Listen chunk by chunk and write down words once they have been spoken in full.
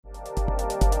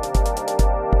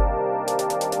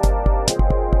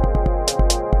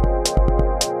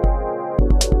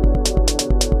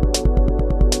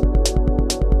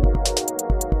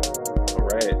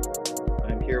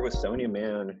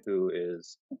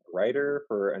writer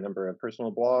for a number of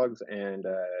personal blogs and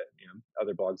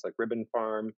other blogs like Ribbon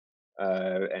Farm,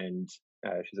 and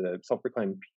she's a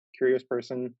self-proclaimed curious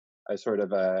person. I sort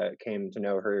of came to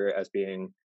know her as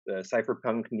being the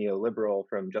cypherpunk neoliberal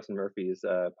from Justin Murphy's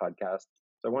podcast.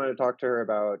 So I wanted to talk to her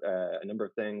about a number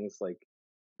of things like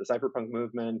the cypherpunk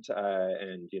movement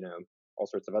and all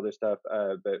sorts of other stuff.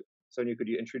 But Sonia, could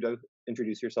you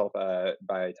introduce yourself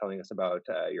by telling us about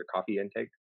your coffee intake?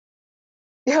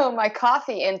 Oh, my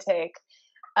coffee intake.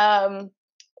 Um,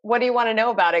 what do you want to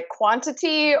know about it?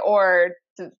 Quantity or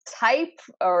the type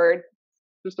or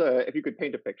Just if you could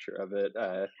paint a picture of it,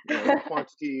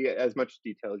 quantity, as much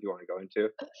detail as you want to go into.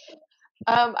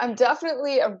 I'm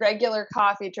definitely a regular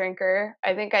coffee drinker.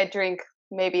 I think I drink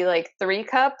maybe like 3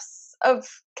 cups of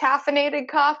caffeinated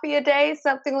coffee a day,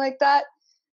 something like that.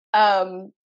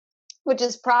 Um, which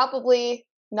is probably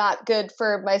not good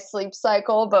for my sleep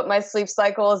cycle, but my sleep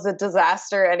cycle is a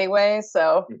disaster anyway.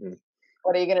 So Hmm.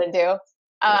 what are you gonna do? Yeah,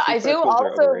 I sleep do cycles are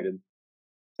also. overrated.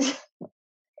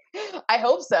 I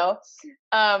hope so.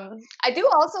 I do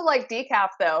also like decaf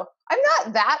though. I'm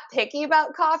not that picky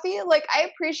about coffee. Like I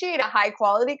appreciate a high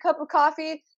quality cup of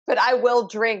coffee, but I will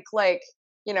drink like,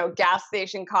 gas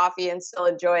station coffee and still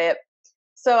enjoy it.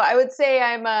 So I would say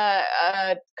I'm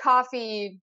a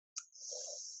coffee.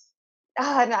 No,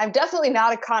 I'm definitely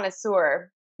not a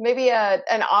connoisseur. Maybe an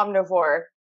omnivore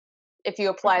if you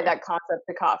apply Okay. that concept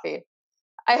to coffee.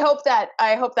 I hope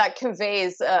that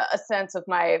conveys a sense of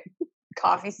my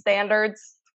coffee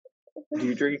standards. Do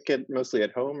you drink it mostly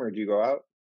at home, or do you go out?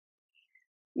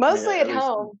 I mean, Mostly at at least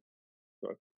home.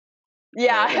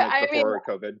 Yeah, I mean, before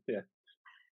COVID. Yeah.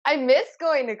 I miss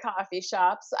going to coffee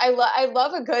shops. I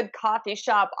love a good coffee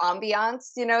shop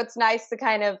ambiance. It's nice to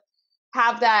kind of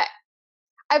have that.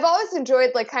 I've always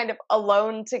enjoyed like kind of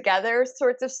alone together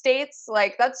sorts of states.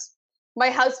 Like that's my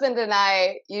husband and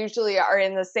I usually are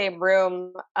in the same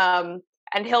room, and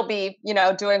he'll be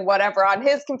doing whatever on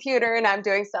his computer, and I'm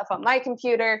doing stuff on my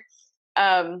computer.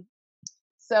 Um,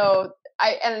 so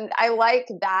I like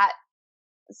that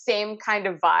same kind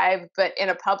of vibe, but in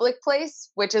a public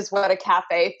place, which is what a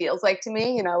cafe feels like to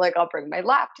me. Like I'll bring my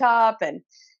laptop and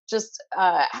just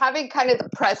having kind of the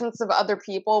presence of other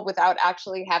people without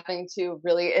actually having to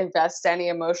really invest any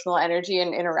emotional energy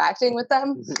in interacting with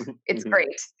them. It's Mhm.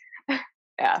 great.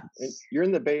 Yeah. You're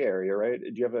in the Bay Area, right?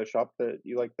 Do you have a shop that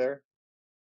you like there?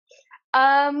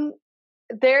 Um,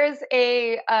 there's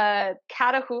a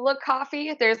Catahoula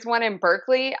coffee. There's one in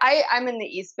Berkeley. I'm in the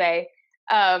East Bay.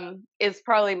 Is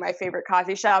probably my favorite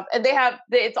coffee shop, and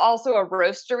it's also a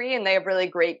roastery, and they have really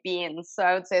great beans. So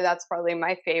I would say that's probably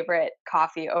my favorite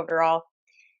coffee overall.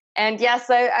 And yes,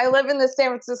 I live in the San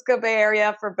Francisco Bay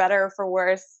Area for better or for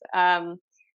worse.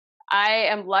 I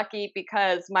am lucky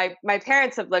because my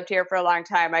parents have lived here for a long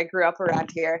time. I grew up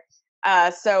around here.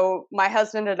 So my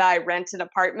husband and I rent an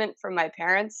apartment from my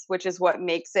parents, which is what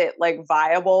makes it like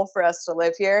viable for us to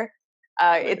live here.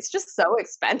 It's Nice. just so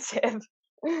expensive.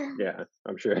 Yeah,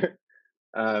 I'm sure.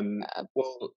 Um, Uh,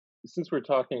 well, since we're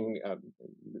talking,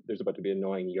 there's about to be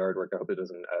annoying yard work. I hope it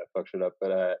doesn't fuck shit up.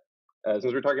 But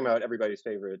since we're talking about everybody's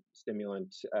favorite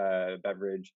stimulant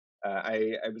beverage,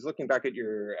 I was looking back at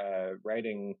your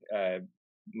writing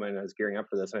when I was gearing up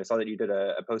for this, and I saw that you did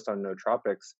a post on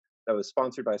nootropics that was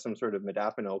sponsored by some sort of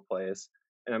modafinil place.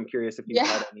 And I'm curious if you've yeah.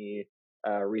 had any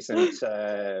recent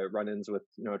run-ins with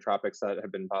nootropics that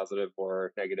have been positive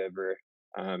or negative, or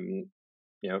um,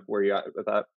 where you at with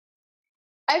that?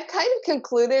 I've kind of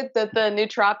concluded that the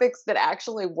nootropics that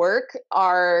actually work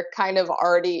are kind of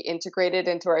already integrated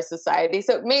into our society.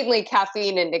 So mainly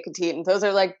caffeine and nicotine. Those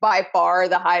are like by far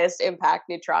the highest impact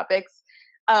nootropics.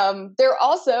 They're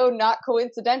also not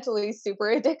coincidentally super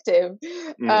addictive.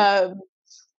 Mm, Um,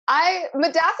 I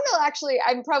modafinil actually,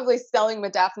 I'm probably selling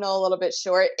modafinil a little bit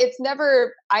short.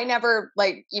 I never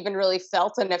like even really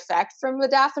felt an effect from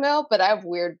modafinil, but I have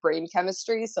weird brain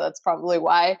chemistry, so that's probably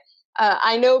why.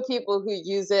 I know people who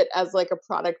use it as like a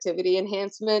productivity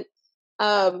enhancement.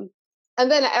 Um, and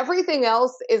then everything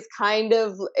else is kind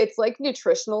of, it's like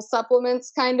nutritional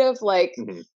supplements, kind of like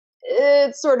mhm.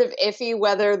 it's sort of iffy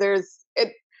whether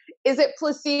is it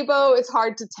placebo? It's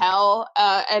hard to tell,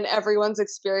 and everyone's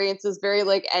experience is very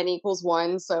like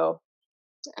n=1. So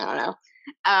I don't know.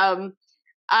 Um,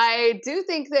 I do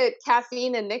think that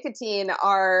caffeine and nicotine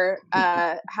are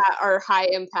high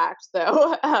impact,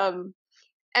 though.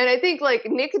 And I think like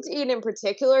nicotine in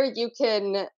particular, you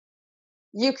can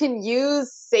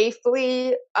use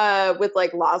safely with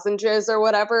like lozenges or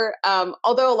whatever.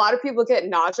 Although a lot of people get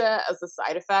nausea as a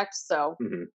side effect, so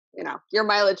Mhm. your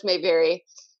mileage may vary.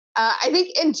 I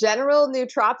think in general,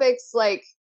 nootropics, like,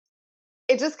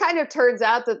 it just kind of turns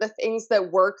out that the things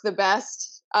that work the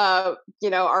best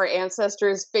our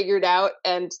ancestors figured out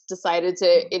and decided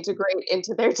to integrate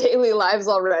into their daily lives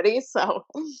already. So,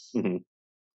 Hmm.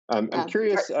 I'm yeah.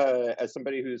 curious, as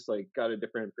somebody who's like got a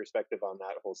different perspective on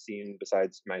that whole scene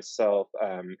besides myself,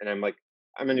 and I'm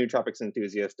a nootropics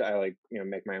enthusiast. I like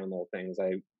make my own little things.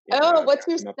 I Oh, what's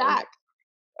your come up on stack?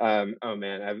 it. Oh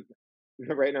man, I've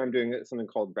right now I'm doing something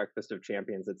called Breakfast of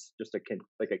Champions. It's just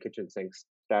like a kitchen sink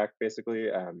stack, basically,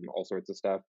 all sorts of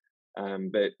stuff,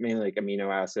 but mainly like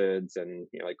amino acids and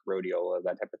like rhodiola,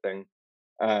 that type of thing.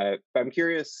 But I'm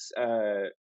curious,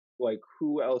 like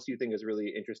who else you think is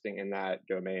really interesting in that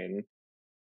domain?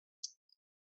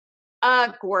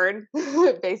 Gwern,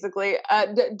 basically.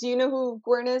 Do you know who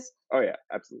Gwern is? Oh yeah,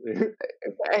 absolutely.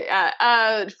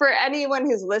 For anyone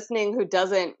who's listening who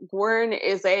doesn't, Gwern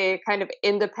is a kind of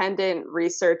independent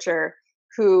researcher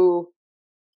who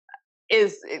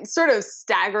is sort of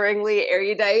staggeringly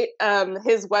erudite.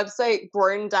 His website,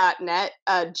 gwern.net,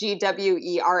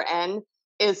 GWERN,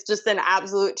 is just an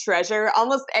absolute treasure.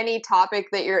 Almost any topic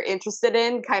that you're interested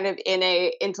in, kind of in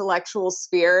a intellectual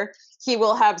sphere, he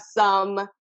will have some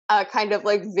kind of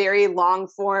like very long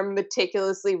form,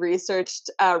 meticulously researched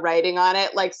writing on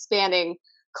it, like spanning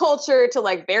culture to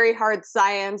like very hard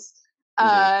science.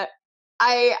 Hmm.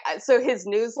 Uh, so his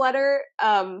newsletter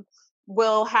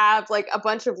will have like a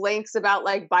bunch of links about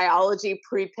like biology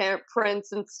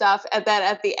preprints and stuff, and then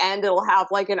at the end it'll have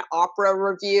like an opera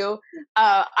review.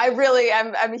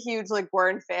 I'm a huge like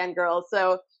Gwern fangirl.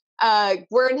 So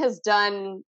Gwern has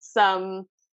done some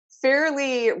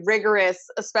fairly rigorous,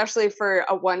 especially for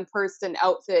a one-person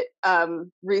outfit,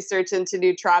 research into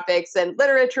nootropics and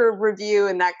literature review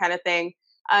and that kind of thing.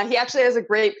 He actually has a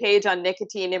great page on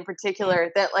nicotine in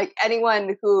particular that like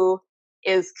anyone who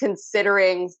is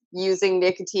considering using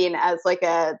nicotine as like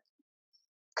a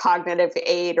cognitive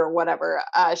aid or whatever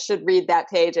should read that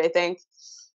page, I think.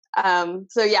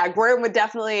 So yeah, Gordon would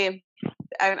definitely.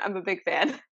 I'm a big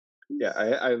fan. Yeah,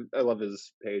 I love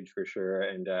his page for sure,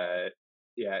 and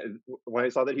yeah, when I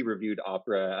saw that he reviewed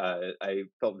opera, I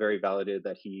felt very validated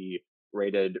that he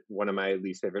rated one of my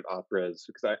least favorite operas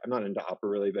because I'm not into opera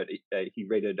really, but he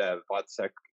rated Vodsek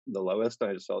the lowest,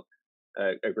 and I just felt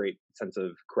a great sense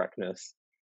of correctness.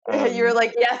 You were Um,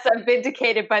 like, yes, I'm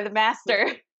vindicated by the master.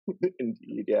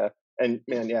 Indeed, yeah. And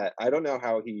man, yeah, I don't know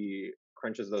how he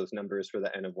crunches those numbers for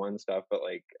the N of one stuff, but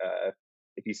like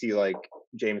if you see like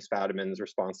James Fadiman's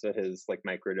response to his like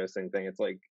microdosing thing, it's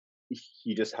like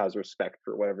he just has respect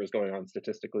for whatever's going on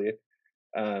statistically.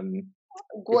 Um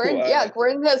but cool. Yeah,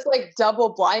 Gordon has like double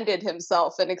blinded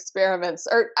himself in experiments.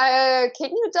 Or can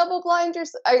you double blind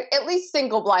yourself? At least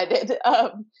single blinded,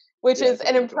 which Yeah, is an something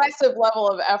like that. impressive level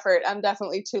of effort. I'm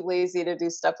definitely too lazy to do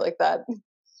stuff like that.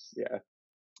 Yeah.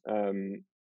 Um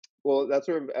well, that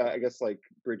sort of, I guess, like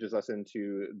bridges us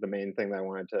into the main thing that I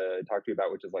wanted to talk to you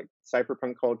about, which is like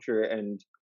cypherpunk culture. And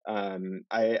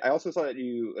I also saw that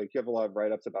you have a lot of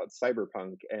write ups about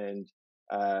cyberpunk, and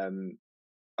um,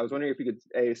 I was wondering if you could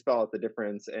a spell out the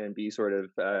difference and b sort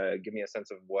of give me a sense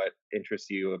of what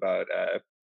interests you about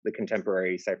the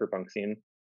contemporary cypherpunk scene.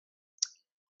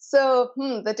 So,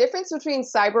 the difference between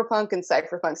cyberpunk and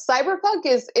cypherpunk. Cyberpunk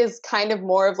is kind of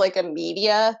more of like a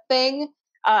media thing.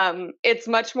 It's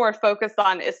much more focused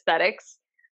on aesthetics.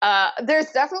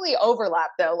 There's definitely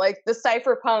overlap though. Like the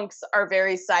cypherpunks are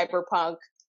very cyberpunk.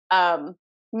 Um,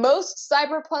 Most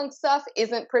cyberpunk stuff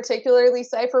isn't particularly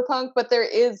cypherpunk, but there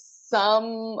is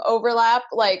some overlap.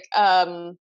 Like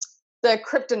the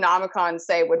Cryptonomicon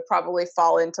say would probably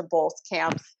fall into both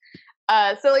camps.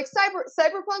 So like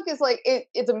cyberpunk is like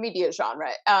it's a media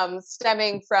genre,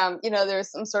 stemming from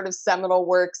there's some sort of seminal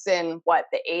works in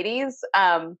the 80s,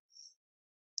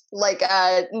 like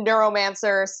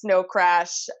Neuromancer, Snow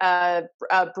Crash,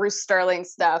 Bruce Sterling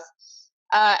stuff.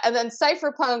 And then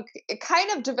cypherpunk it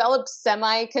kind of developed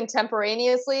semi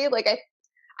contemporaneously. Like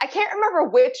I can't remember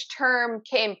which term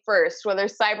came first, whether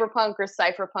cyberpunk or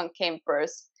cypherpunk came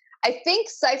first. I think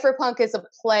cypherpunk is a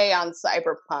play on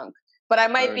cyberpunk, but I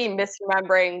might be Okay.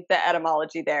 misremembering the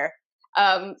etymology there.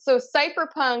 So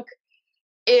cypherpunk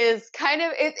is kind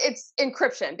of it's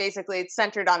encryption. Basically, it's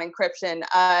centered on encryption,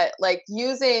 like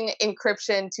using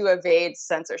encryption to evade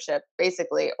censorship,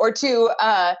 basically, or to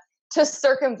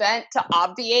circumvent, to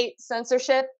obviate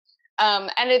censorship.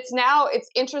 And it's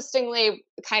interestingly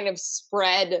kind of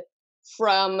spread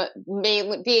from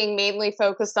being mainly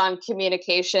focused on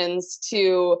communications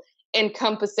to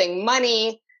encompassing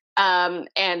money,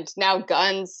 and now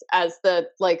guns, as the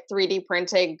like 3D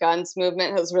printing guns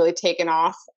movement has really taken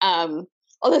off.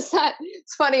 Well, it's not.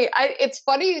 It's funny. It's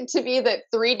funny to me that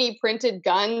 3D printed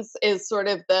guns is sort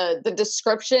of the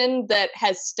description that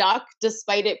has stuck,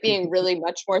 despite it being really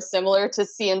much more similar to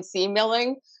CNC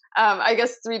milling. I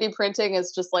guess 3D printing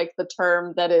is just like the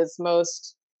term that is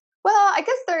most. Well, I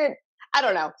guess they're. I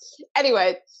don't know.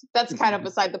 Anyway, that's kind of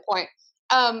beside the point.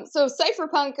 So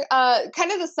cypherpunk,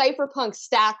 kind of the cypherpunk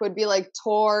stack would be like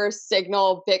Tor,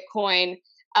 Signal, Bitcoin.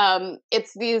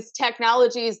 It's these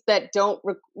technologies that don't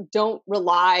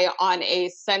rely on a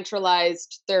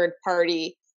centralized third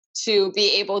party to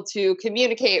be able to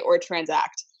communicate or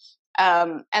transact.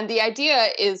 And the idea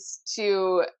is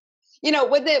to,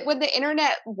 when the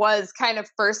internet was kind of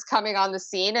first coming on the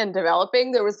scene and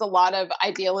developing, there was a lot of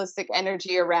idealistic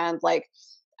energy around like,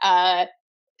 the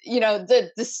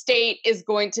state is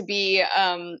going to be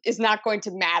is not going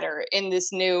to matter in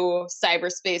this new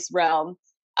cyberspace realm.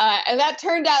 And that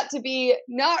turned out to be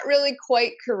not really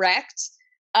quite correct.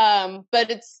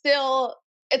 But it's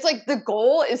like the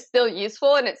goal is still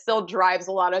useful and it still drives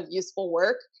a lot of useful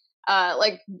work.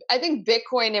 Like I think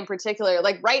Bitcoin in particular,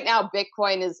 like right now,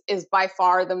 Bitcoin is by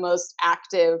far the most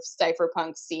active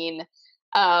cypherpunk scene.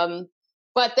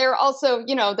 But there are also,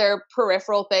 there are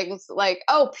peripheral things like,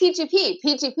 PGP.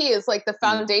 PGP is like the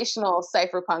foundational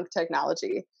cypherpunk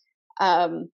technology.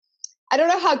 I don't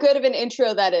know how good of an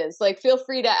intro that is. Like, feel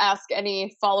free to ask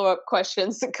any follow-up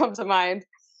questions that come to mind.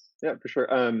 Yeah, for sure.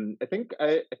 I think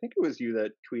it was you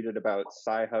that tweeted about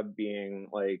Sci-Hub being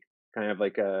like kind of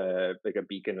like a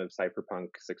beacon of cypherpunk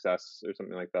success or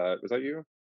something like that. Was that you?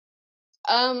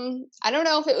 I don't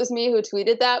know if it was me who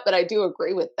tweeted that, but I do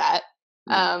agree with that.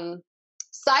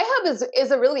 Sci-Hub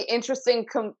is a really interesting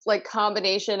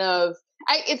combination of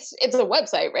it's a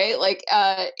website, right? Like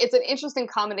it's an interesting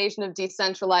combination of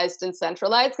decentralized and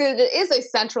centralized because it is a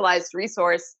centralized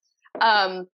resource.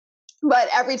 But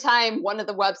every time one of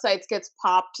the websites gets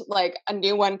popped, like a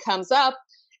new one comes up,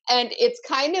 and it's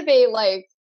kind of a like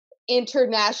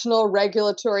international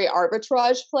regulatory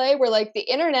arbitrage play where like the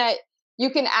internet, you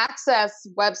can access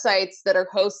websites that are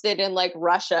hosted in like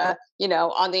Russia,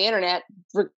 on the internet,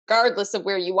 regardless of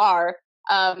where you are,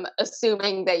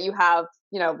 assuming that you have,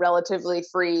 relatively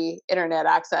free internet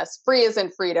access. Free as in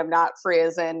freedom, not free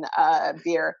as in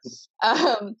beer.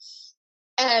 And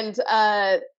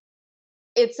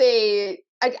it's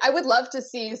I would love to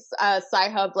see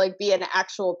Sci-Hub like be an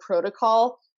actual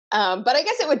protocol. But I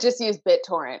guess it would just use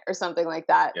BitTorrent or something like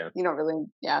that. Yeah. You don't really,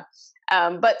 yeah.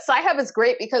 But Sci-Hub is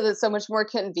great because it's so much more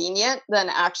convenient than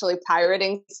actually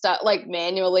pirating stuff, like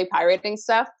manually pirating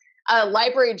stuff.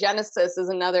 Library Genesis is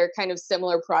another kind of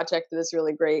similar project that is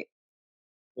really great.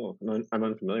 Cool. I'm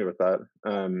unfamiliar with that.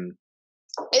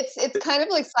 It's kind of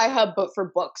like Sci-Hub, but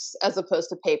for books as opposed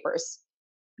to papers.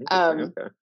 Okay.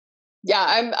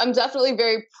 Yeah, I'm definitely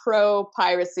very pro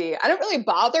piracy. I don't really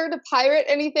bother to pirate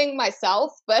anything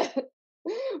myself, but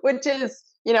which is,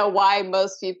 why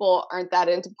most people aren't that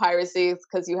into piracy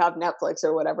because you have Netflix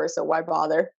or whatever, so why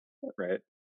bother? Right.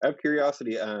 Out of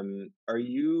curiosity, are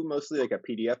you mostly like a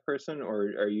PDF person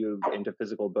or are you into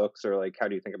physical books or like how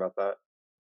do you think about that?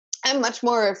 I'm much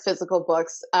more physical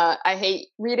books. I hate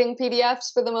reading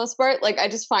PDFs for the most part. Like I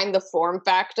just find the form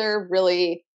factor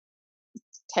really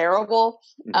terrible.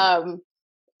 And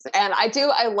I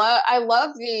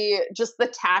love the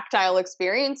tactile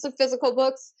experience of physical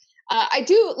books. I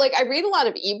read a lot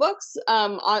of ebooks.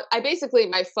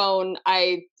 My phone,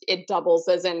 it doubles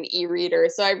as an e-reader.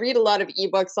 So I read a lot of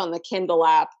ebooks on the Kindle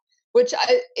app, which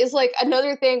is like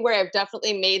another thing where I've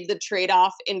definitely made the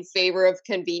trade-off in favor of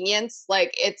convenience.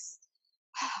 Like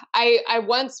I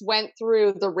once went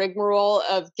through the rigmarole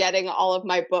of getting all of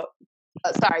my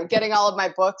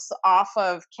books off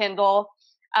of Kindle,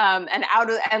 and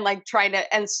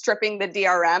stripping the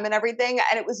DRM and everything.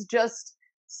 And it was just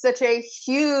such a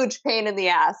huge pain in the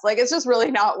ass. Like, it's just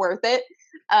really not worth it.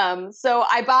 So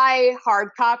I buy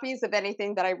hard copies of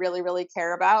anything that I really, really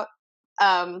care about.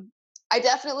 I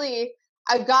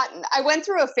went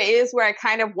through a phase where I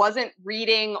kind of wasn't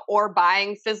reading or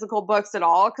buying physical books at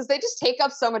all because they just take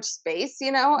up so much space,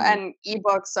 and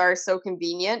ebooks are so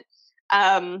convenient.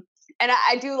 And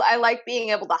I like being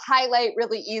able to highlight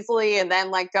really easily and then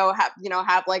like go have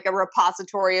like a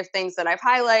repository of things that I've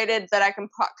highlighted that I can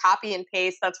copy and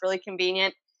paste. That's really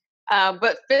convenient.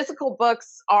 But physical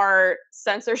books are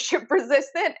censorship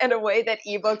resistant in a way that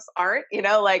ebooks aren't,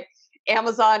 like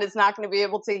Amazon is not going to be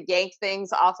able to yank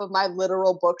things off of my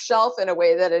literal bookshelf in a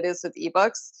way that it is with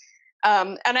ebooks.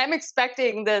 And I'm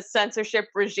expecting the censorship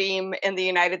regime in the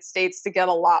United States to get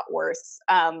a lot worse.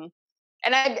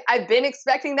 And I've been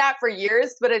expecting that for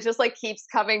years, but it just like keeps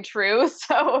coming true.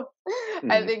 So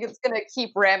I think it's going to keep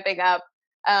ramping up.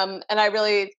 And I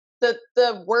really,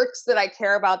 the works that I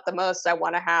care about the most, I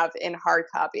want to have in hard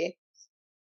copy.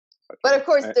 But Gotcha. of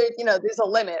course, there there's a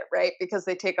limit, right? Because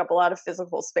they take up a lot of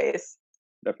physical space.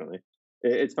 Definitely.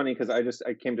 It's funny because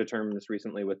I came to terms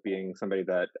recently with being somebody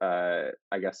that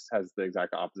I guess has the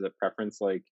exact opposite preference.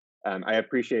 Like, I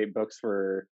appreciate books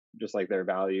for just like their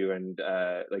value, and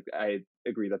like I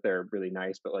agree that they're really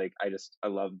nice, but like I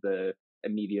love the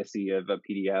immediacy of a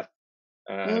PDF.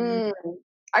 Um, Mm,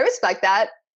 I respect that.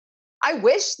 I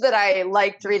wish that I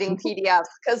liked reading PDFs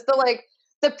because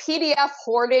the PDF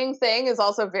hoarding thing is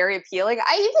also very appealing.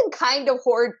 I even kind of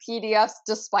hoard PDFs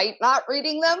despite not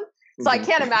reading them. So I mhm.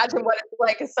 can't imagine what it's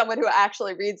like as someone who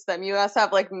actually reads them. You must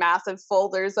have like massive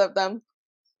folders of them.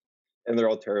 And they're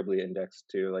all terribly indexed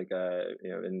too, like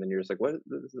and then you're just like, what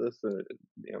is this?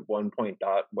 One point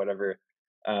dot whatever.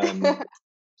 Um,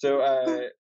 So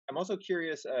I'm also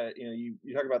curious. You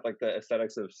talk about like the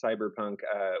aesthetics of cyberpunk.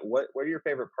 What are your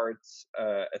favorite parts,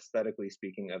 aesthetically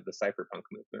speaking, of the cyberpunk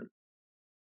movement?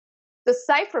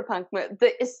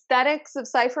 The aesthetics of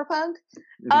cypherpunk.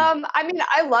 Hmm. I mean,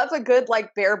 I love a good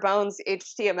like bare bones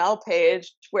HTML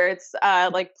page where it's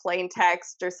like plain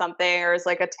text or something, or it's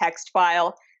like a text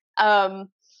file. Um,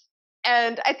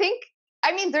 and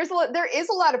I mean, there is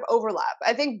a lot of overlap.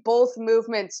 I think both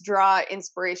movements draw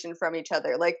inspiration from each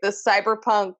other. Like the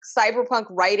cyberpunk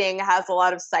writing has a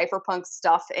lot of cypherpunk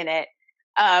stuff in it,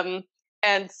 um,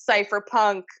 and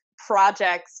cypherpunk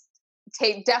projects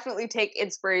definitely take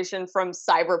inspiration from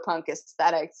cyberpunk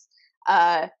aesthetics.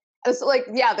 Uh, it's like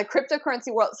yeah, the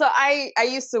cryptocurrency world. So I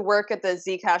used to work at the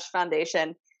Zcash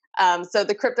Foundation. So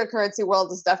the cryptocurrency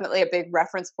world is definitely a big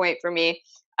reference point for me.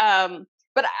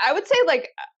 But I would say like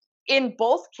in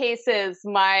both cases,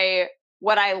 my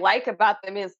what I like about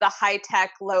them is the high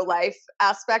tech, low life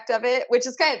aspect of it, which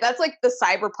is that's like the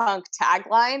cyberpunk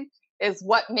tagline is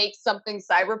what makes something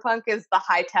cyberpunk is the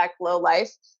high tech, low life.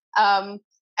 Um,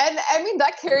 and I mean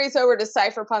that carries over to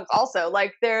cypherpunk also.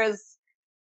 Like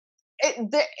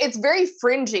it's very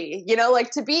fringy,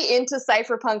 like to be into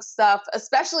cypherpunk stuff,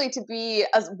 especially to be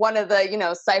as one of the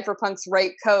cypherpunks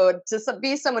write code to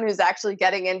be someone who's actually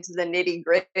getting into the nitty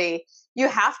gritty. You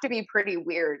have to be pretty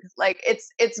weird. Like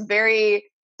it's very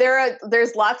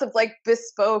there's lots of like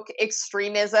bespoke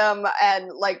extremism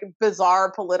and like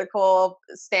bizarre political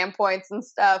standpoints and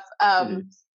stuff. Hmm.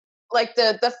 Like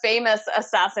the famous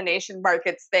assassination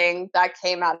markets thing that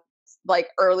came out like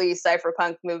early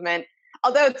cypherpunk movement.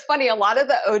 Although it's funny, a lot of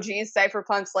the OGs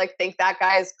cypherpunks like think that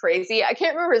guy is crazy. I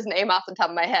can't remember his name off the top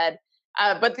of my head,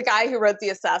 but the guy who wrote the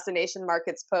assassination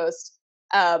markets post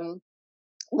um,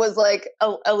 was like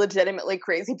a legitimately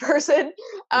crazy person.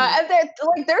 Hmm.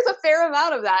 And there's a fair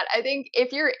amount of that. I think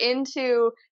if you're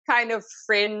into kind of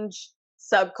fringe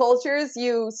subcultures,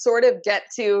 you sort of get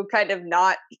to kind of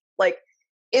not like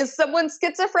is someone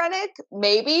schizophrenic?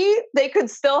 Maybe they could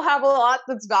still have a lot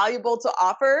that's valuable to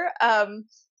offer.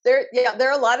 There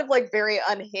are a lot of like very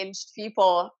unhinged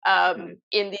people Hmm.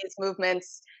 in these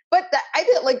movements, but I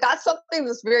did like that's something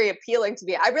that's very appealing to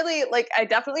me. I really like. I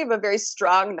definitely have a very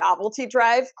strong novelty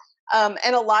drive,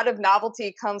 and a lot of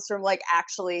novelty comes from like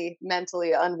actually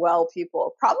mentally unwell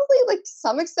people. Probably like to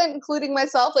some extent, including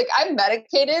myself. Like I'm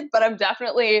medicated, but I'm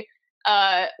definitely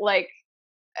like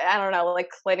I don't know, like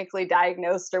clinically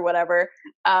diagnosed or whatever.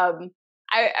 Um,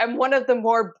 I'm one of the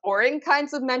more boring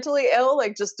kinds of mentally ill,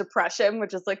 like just depression,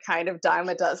 which is like kind of dime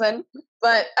a dozen.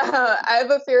 But I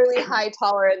have a fairly high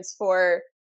tolerance for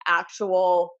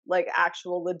actual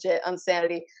legit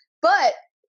insanity. But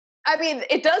I mean,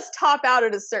 it does top out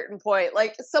at a certain point.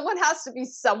 Like someone has to be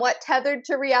somewhat tethered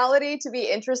to reality to be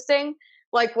interesting.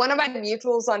 Like one of my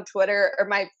mutuals on Twitter, or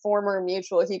my former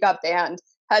mutual, he got banned,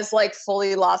 has like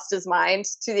fully lost his mind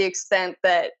to the extent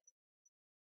that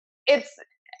it's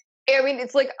I mean,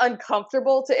 it's like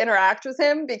uncomfortable to interact with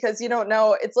him because you don't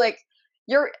know. It's like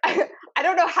you're. I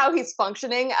don't know how he's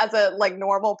functioning as a like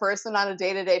normal person on a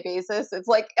day to day basis. It's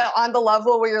like on the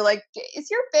level where you're like, is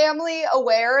your family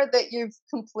aware that you've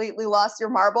completely lost your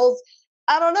marbles?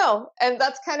 I don't know, and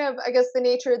that's kind of, I guess, the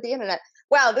nature of the internet.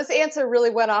 Wow, this answer really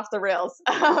went off the rails,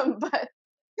 but I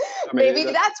mean, maybe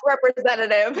that's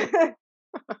representative.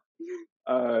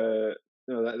 uh,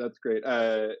 no, that's great.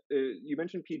 You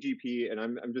mentioned PGP, and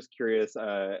I'm just curious.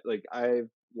 Like I've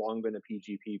long been a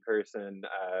PGP person,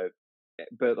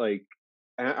 but like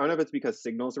I don't know if it's because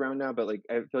Signal's around now, but like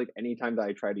I feel like anytime that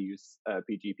I try to use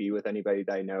PGP with anybody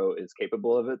that I know is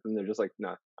capable of it, then they're just like,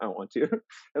 nah, I don't want to.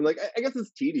 And like I guess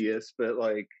it's tedious, but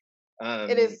like It um,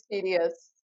 is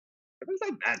tedious. it's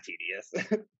not that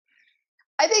tedious.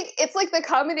 I think it's like the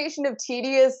combination of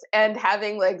tedious and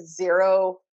having like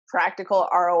zero practical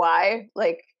ROI.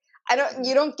 Like,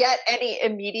 you don't get any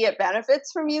immediate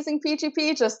benefits from using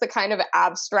PGP, just the kind of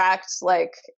abstract,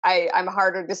 like I'm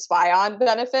harder to spy on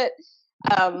benefit.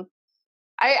 Um,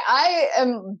 I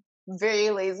am very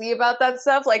lazy about that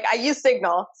stuff. Like I use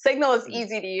Signal. Signal is Mhm.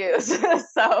 easy to use.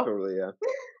 So Totally, yeah.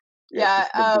 Yeah, it's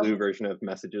yeah, just the blue version of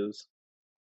messages.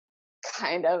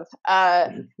 kind of.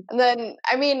 And then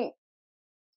I mean,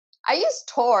 I use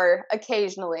Tor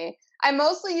occasionally. I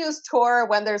mostly use Tor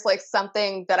when there's like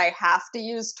something that I have to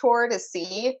use Tor to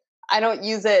see. I don't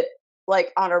use it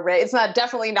like on a it's not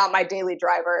definitely not my daily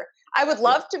driver. I would Yeah.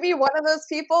 love to be one of those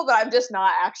people, but I'm just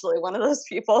not actually one of those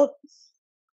people.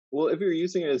 Well, if you're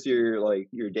using it as your like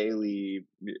your daily,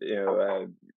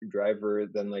 driver,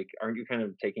 then like, aren't you kind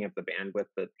of taking up the bandwidth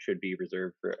that should be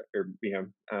reserved for, or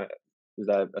is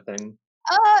that a thing?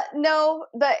 No,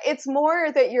 it's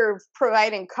more that you're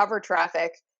providing cover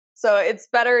traffic. So it's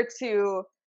better to,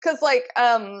 cuz like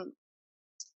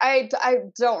I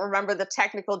don't remember the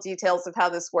technical details of how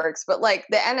this works, but like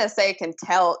the NSA can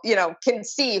tell, can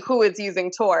see who is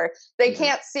using Tor. They Hmm.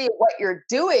 can't see what you're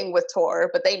doing with Tor,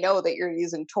 but they know that you're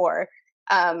using Tor.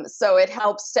 So it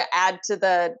helps to add to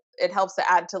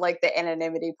like the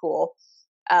anonymity pool.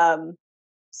 Um,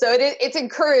 so it's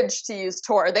encouraged to use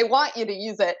Tor. They want you to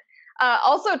use it.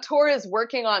 Also, Tor is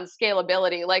working on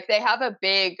scalability. Like they have a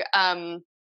big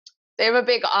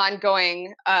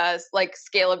ongoing like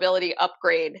scalability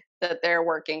upgrade that they're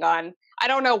working on. I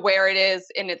don't know where it is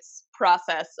in its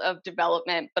process of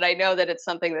development, but I know that it's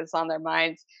something that's on their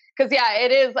minds. Because yeah,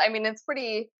 it is. I mean,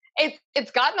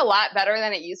 it's gotten a lot better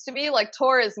than it used to be. Like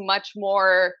Tor is much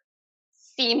more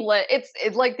seamless.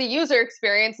 It's like the user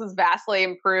experience is vastly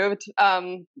improved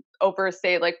over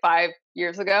say like 5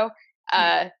 years ago. Hmm.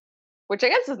 Uh, which I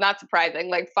guess is not surprising.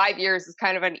 Like 5 years is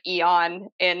kind of an eon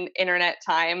in internet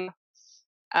time.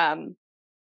 Um,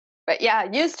 but yeah,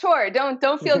 use Tor. Don't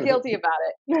feel guilty about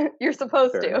it. You're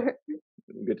supposed Fair enough.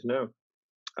 to. Good to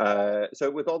know.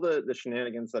 So with all the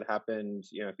shenanigans that happened,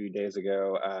 a few days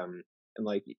ago, and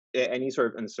like any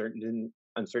sort of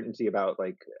uncertainty about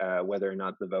like whether or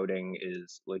not the voting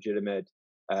is legitimate,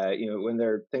 when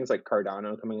there are things like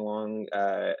Cardano coming along,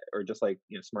 or just like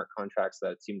smart contracts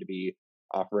that seem to be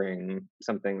offering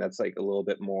something that's like a little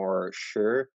bit more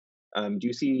sure. Do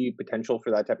you see potential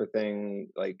for that type of thing,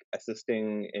 like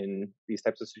assisting in these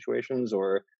types of situations,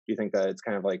 or do you think that it's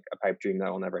kind of like a pipe dream that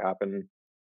will never happen?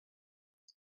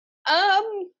 Um,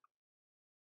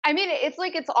 I mean, it's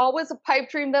like it's always a pipe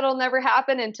dream that'll never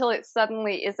happen until it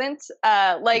suddenly isn't.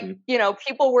 Hmm.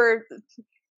 People were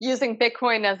using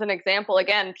Bitcoin as an example.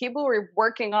 Again, people were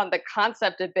working on the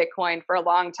concept of Bitcoin for a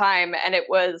long time, and it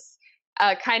was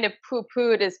kind of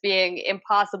poo-pooed as being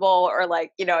impossible, or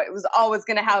like it was always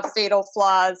going to have fatal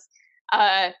flaws.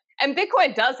 Uh, and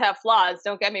Bitcoin does have flaws.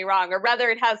 Don't get me wrong, or rather,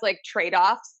 it has like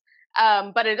trade-offs.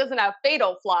 But it doesn't have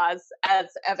fatal flaws, as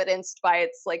evidenced by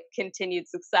its like continued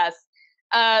success.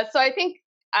 So I think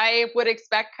I would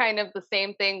expect kind of the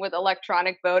same thing with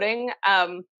electronic voting.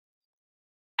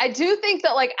 I do think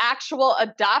that like actual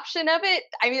adoption of it,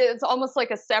 I mean, it's almost like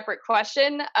a separate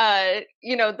question.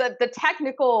 The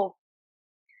technical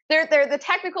there are the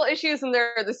technical issues and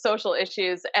there are the social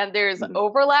issues, and there's Hmm.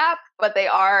 overlap, but they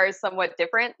are somewhat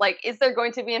different. Like, is there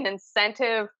going to be an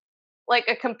incentive, like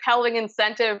a compelling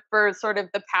incentive for sort of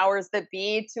the powers that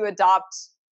be to adopt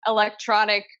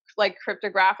electronic, like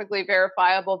cryptographically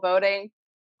verifiable voting?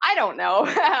 I don't know.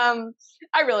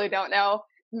 I really don't know.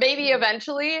 Maybe Hmm.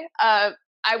 eventually.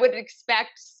 I would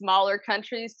expect smaller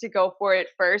countries to go for it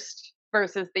first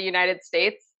versus the United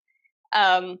States.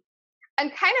 Um,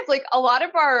 and kind of like a lot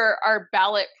of our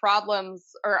ballot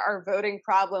problems or our voting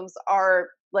problems are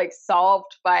like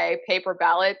solved by paper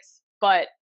ballots, but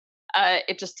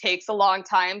it just takes a long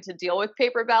time to deal with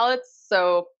paper ballots.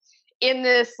 So in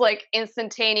this like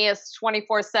instantaneous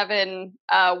 24/7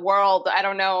 world, I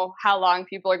don't know how long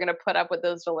people are going to put up with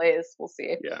those delays. We'll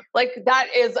see. Yeah. Like that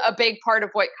is a big part of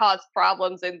what caused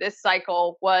problems in this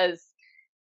cycle was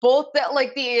both that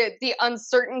like the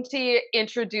uncertainty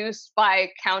introduced by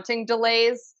counting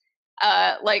delays.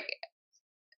 Like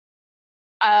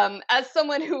as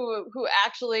someone who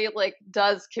actually like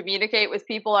does communicate with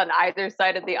people on either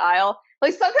side of the aisle,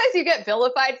 like sometimes you get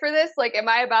vilified for this. Like,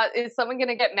 is someone going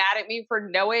to get mad at me for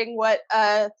knowing what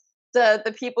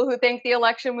the people who think the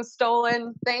election was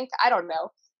stolen think? I don't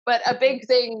know. But a big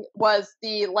thing was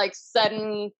the like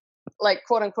sudden like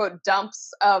quote unquote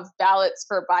dumps of ballots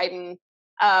for Biden,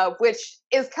 which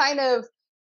is kind of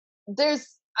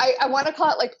there's I want to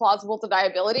call it like plausible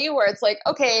deniability, where it's like,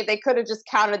 okay, they could have just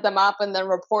counted them up and then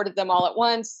reported them all at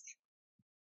once.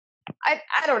 I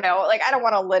don't know. Like, I don't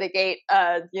want to litigate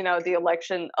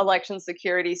the election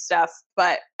security stuff,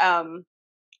 but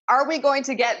Are we going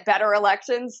to get better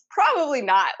elections? Probably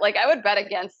not. Like I would bet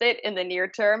against it in the near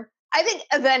term. I think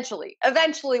eventually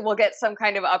we'll get some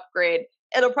kind of upgrade.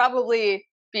 It'll probably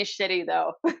be shitty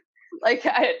though. Like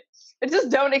I just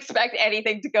don't expect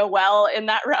anything to go well in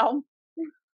that realm.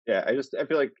 Yeah, I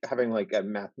feel like having like a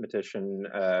mathematician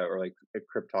or like a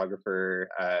cryptographer,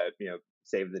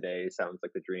 save the day sounds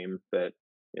like the dream, but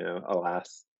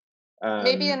alas.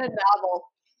 Maybe in Um, a novel.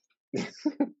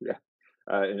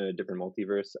 yeah, in a different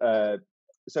multiverse.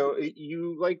 So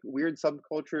you like weird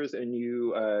subcultures, and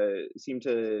you seem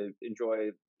to enjoy,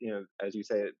 as you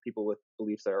say, people with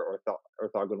beliefs that are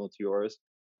orthogonal to yours.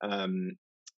 Um,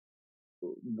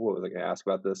 what was I going to ask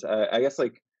about this? I guess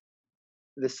like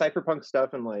the cypherpunk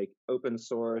stuff and like open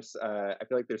source. I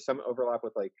feel like there's some overlap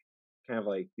with like kind of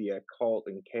like the occult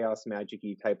and chaos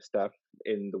magic-y type stuff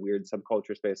in the weird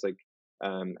subculture space. Like,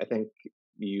 I think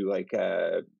you like,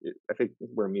 I think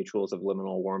we're mutuals of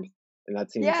liminal warmth, and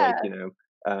that seems like Yeah.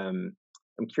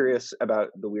 I'm curious about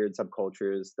the weird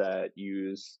subcultures that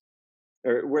use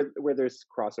or where there's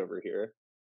crossover here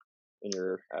in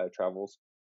your travels.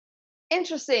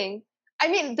 Interesting. I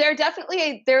mean, there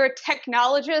are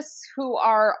technologists who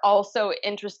are also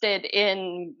interested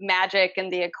in magic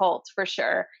and the occult for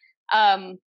sure.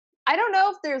 Um, I don't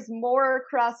know if there's more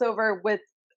crossover with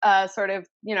sort of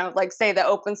like say the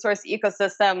open source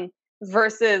ecosystem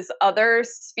versus other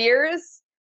spheres.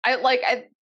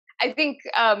 I think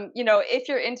if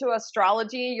you're into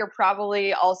astrology, you're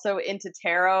probably also into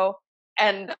tarot,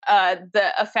 and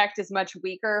the effect is much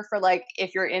weaker for like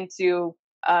if you're into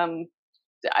um,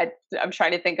 I'm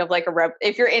trying to think of like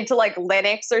if you're into like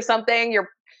Linux or something, you're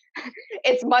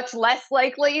it's much less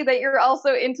likely that you're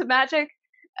also into magic.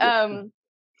 Yeah. Um,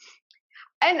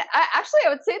 and I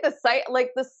would say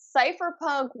the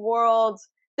cypherpunk world,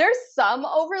 there's some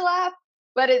overlap,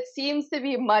 but it seems to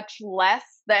be much less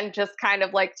than just kind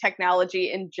of like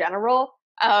technology in general.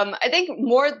 I think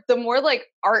the more like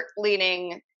art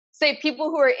leaning, say people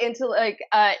who are into like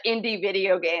indie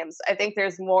video games, I think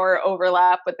there's more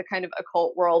overlap with the kind of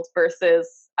occult world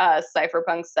versus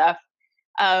cypherpunk stuff.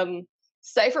 Um,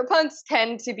 Cypherpunks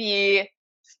tend to be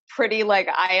pretty like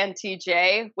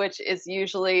INTJ, which is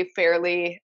usually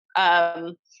fairly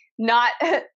um not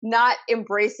not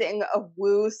embracing of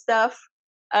woo stuff.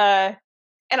 Uh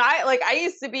and I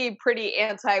used to be pretty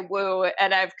anti woo,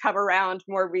 and I've come around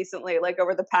more recently, like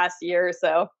over the past year or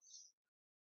so.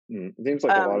 It seems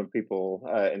like a lot Um of people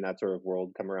in that sort of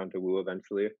world come around to woo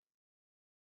eventually.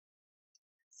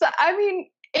 so I mean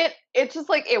it just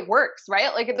like it works,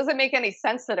 right? Like it doesn't make any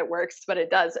sense that it works, but it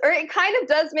does. Or it kind of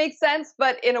does make sense,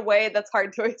 but in a way that's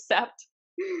hard to accept.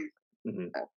 Hmm.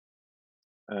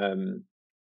 Um,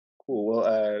 cool. Well,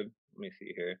 let me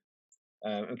see here.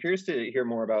 I'm curious to hear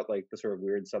more about like the sort of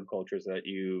weird subcultures that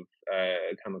you've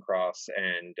come across,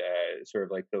 and sort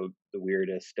of like the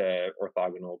weirdest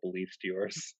orthogonal beliefs to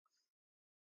yours.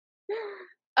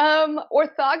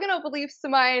 Orthogonal beliefs to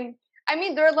mine. I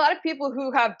mean, there are a lot of people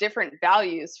who have different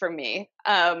values from me.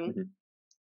 Hmm.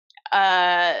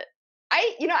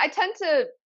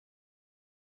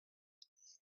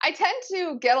 I tend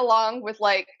to get along with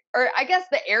like, or I guess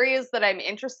the areas that I'm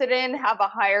interested in have a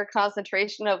higher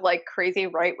concentration of like crazy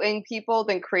right wing people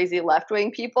than crazy left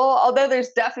wing people. Although there's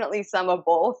definitely some of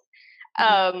both.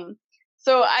 Hmm. Um,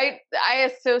 so I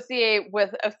associate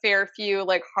with a fair few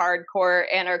like hardcore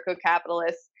anarcho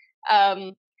capitalists.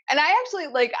 Um, and I actually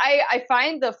I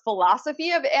find the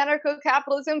philosophy of anarcho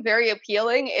capitalism very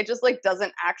appealing. It just like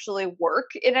doesn't actually work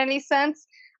in any sense.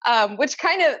 Which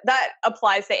kind of that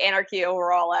applies to anarchy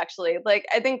overall, actually. Like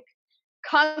I think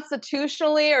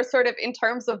constitutionally or sort of in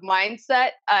terms of mindset,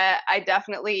 I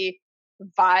definitely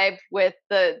vibe with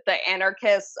the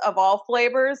anarchists of all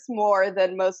flavors more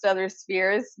than most other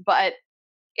spheres, but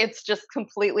it's just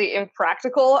completely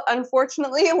impractical,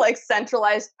 unfortunately. Like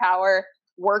centralized power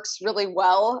works really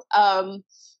well, and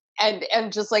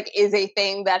just like is a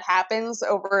thing that happens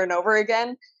over and over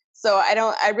again. So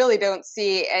I really don't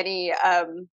see any I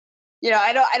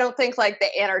don't think like the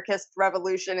anarchist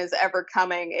revolution is ever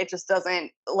coming. It just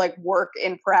doesn't like work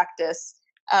in practice.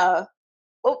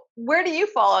 Well, where do you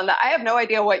fall on that? I have no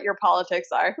idea what your politics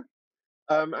are.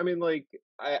 I mean, like,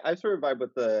 I sort of vibe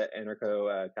with the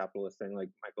anarcho capitalist thing, like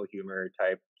Michael Humer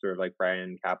type, sort of like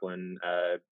Brian Kaplan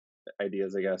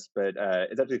ideas, I guess. But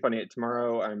it's actually funny.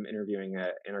 Tomorrow, I'm interviewing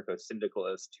an anarcho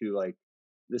syndicalist who, like,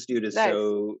 this dude is Nice.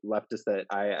 so leftist that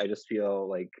I just feel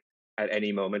like at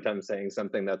any moment I'm saying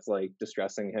something that's like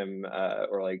distressing him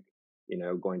or like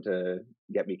going to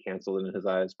get me canceled in his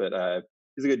eyes. But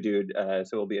he's a good dude, so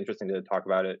it'll be interesting to talk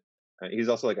about it. He's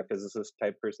also like a physicist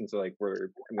type person, so like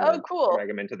I'm gonna Oh, cool. drag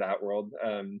him into that world.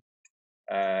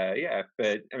 Yeah,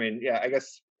 but I mean, yeah, I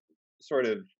guess sort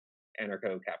of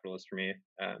anarcho-capitalist for me,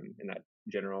 in that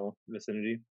general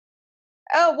vicinity.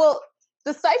 Oh, well,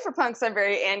 the cypherpunks are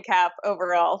very ANCAP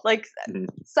overall. Like, Mhm.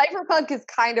 cypherpunk is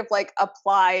kind of like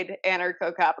applied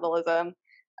anarcho-capitalism.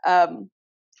 Um,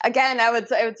 Again, I would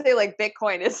say like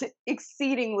Bitcoin is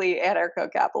exceedingly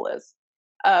anarcho-capitalist.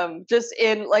 Just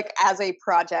in like as a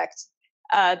project,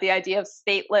 the idea of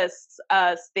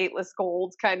stateless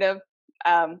gold kind of.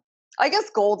 Um, I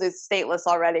guess gold is stateless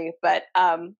already, but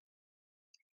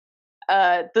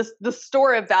the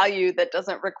store of value that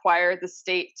doesn't require the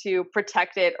state to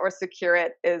protect it or secure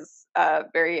it is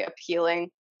very appealing.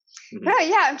 Mhm. No,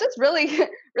 yeah, I'm just really,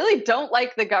 really don't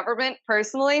like the government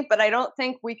personally, but I don't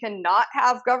think we can not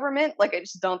have government. Like, I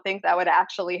just don't think that would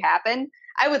actually happen.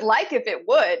 I would like if it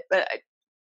would, but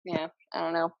yeah, I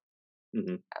don't know.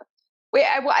 Mhm. Wait,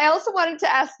 I also wanted to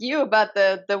ask you about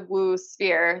the woo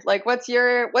sphere. Like, what's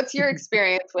your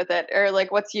experience with it, or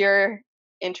like, what's your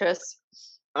interest?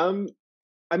 Um,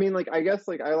 I mean, like, I guess,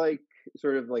 like, I like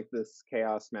sort of like this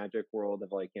chaos magic world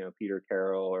of like, Peter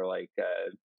Carroll or like,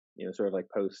 sort of like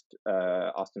post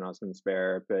Austin Osman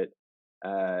Spare, but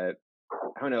uh,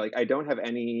 I don't know, like I don't have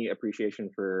any appreciation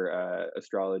for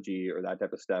astrology or that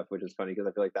type of stuff, which is funny because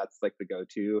I feel like that's like the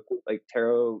go-to. Like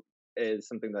tarot is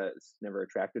something that's never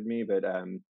attracted me, but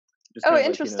just Oh, kind of like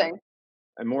interesting.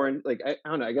 I'm more in like I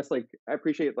don't know. I guess like I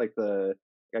appreciate like I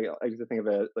used to think of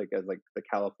it like as like the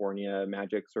California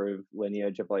magic sort of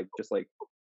lineage of like just like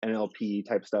NLP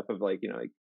type stuff of like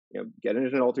get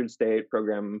into an altered state,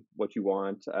 program what you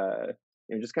want,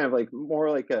 just kind of like more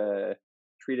like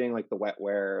treating like the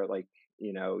wetware like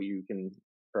you can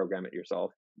program it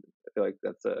yourself. I feel like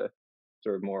that's a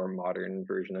sort of more modern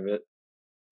version of it.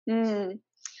 Mm.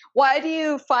 Why do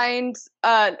you find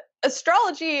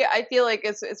astrology? I feel like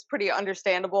it's pretty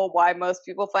understandable why most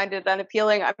people find it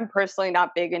unappealing. I'm personally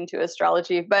not big into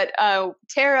astrology, but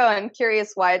tarot, I'm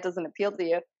curious why it doesn't appeal to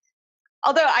you.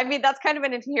 Although, I mean, that's kind of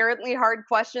an inherently hard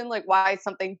question, like why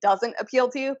something doesn't appeal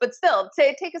to you. But still,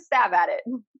 take a stab at it.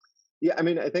 Yeah, I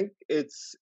mean, I think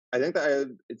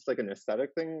that it's like an aesthetic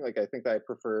thing. Like, I think that I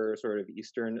prefer sort of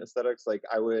Eastern aesthetics. Like,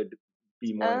 I would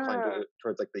be more inclined Ah.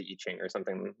 towards like the I Ching or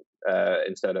something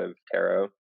instead of tarot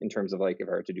in terms of like if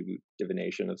I were to do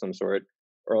divination of some sort,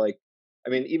 or like, I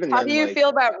mean, even How do then, you like, feel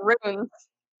about runes?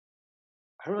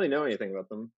 I don't really know anything about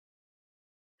them.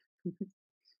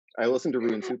 I listen to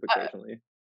Rune Soup occasionally.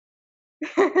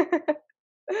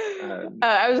 Um,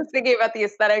 I was just thinking about the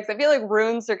aesthetics. I feel like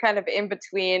runes are kind of in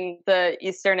between the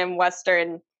Eastern and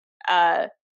Western. Uh,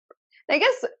 I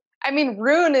guess I mean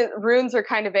runes are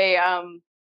kind of a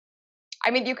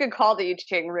I mean you could call the I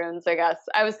Ching runes, I guess.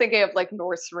 I was thinking of like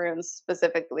Norse runes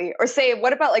specifically. Or say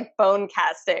what about like bone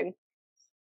casting?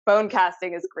 Bone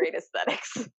casting is great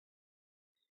aesthetics.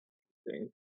 thing.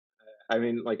 I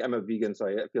mean, like, I'm a vegan, so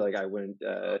I feel like I wouldn't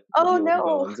Oh deal with no.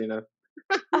 bones.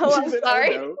 Oh, You I'm said, "Oh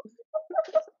sorry. no."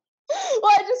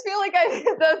 Well, I just feel like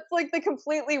I that's like the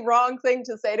completely wrong thing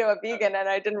to say to a vegan and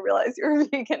I didn't realize you were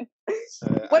vegan.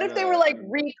 What if they were like I'm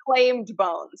reclaimed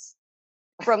bones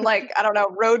from like I don't know,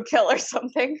 roadkill or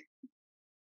something?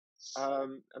 I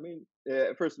mean,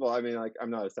 first of all, I mean, like, I'm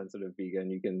not a sensitive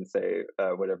vegan. You can say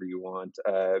whatever you want,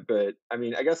 but I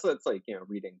mean, I guess that's like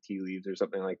reading tea leaves or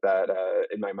something like that.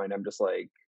 In my mind, I'm just like,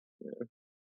 you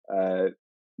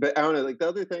but I don't know. Like the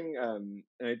other thing, and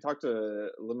I talked to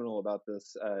Liminal about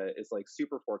this, is like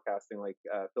super forecasting, like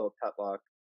Philip Tetlock.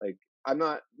 Like, I'm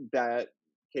not that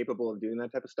capable of doing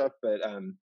that type of stuff, but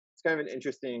it's kind of an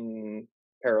interesting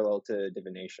parallel to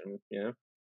divination.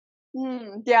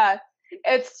 Yeah.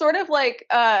 It's sort of like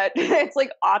it's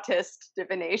like autist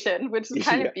divination, which is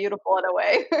kind Yeah. of beautiful in a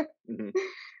way.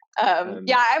 Hmm.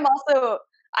 Yeah,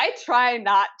 I try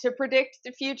not to predict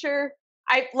the future.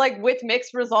 I like with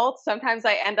mixed results. Sometimes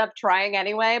I end up trying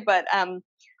anyway, but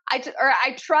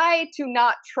I try to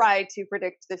not try to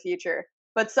predict the future.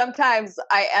 But sometimes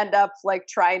I end up like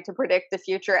trying to predict the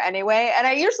future anyway, and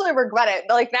I usually regret it.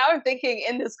 Like now I'm thinking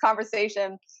in this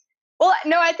conversation, well,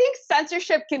 no, I think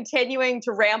censorship continuing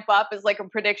to ramp up is like a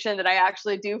prediction that I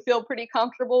actually do feel pretty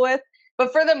comfortable with.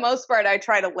 But for the most part, I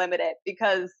try to limit it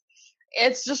because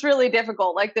it's just really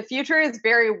difficult. Like the future is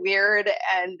very weird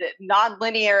and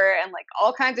non-linear and like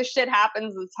all kinds of shit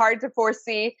happens. It's hard to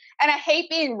foresee. And I hate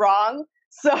being wrong.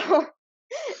 So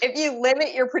if you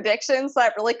limit your predictions,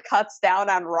 that really cuts down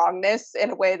on wrongness in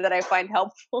a way that I find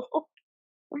helpful.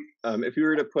 If you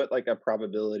were to put like a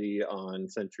probability on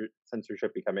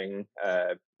censorship becoming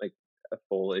like a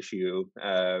full issue,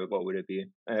 what would it be?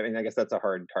 I mean, I guess that's a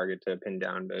hard target to pin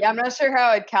down, but Yeah, I'm not sure how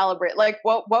I'd calibrate. Like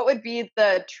what would be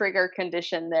the trigger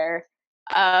condition there?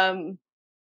 Um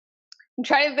I'm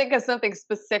trying to think of something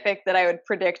specific that I would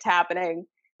predict happening.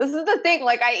 This is the thing,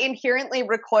 like I inherently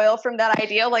recoil from that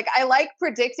idea. Like I like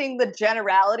predicting the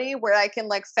generality where I can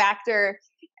like factor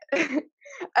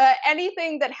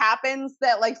anything that happens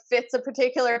that like fits a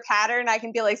particular pattern. I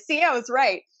can be like, see, I was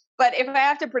right. But if I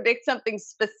have to predict something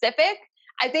specific,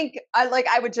 I think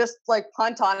I would just like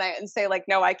punt on it and say like,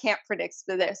 no, I can't predict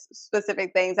this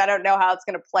specific things. I don't know how it's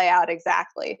going to play out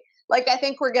exactly. Like I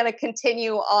think we're going to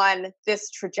continue on this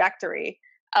trajectory.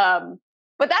 Um,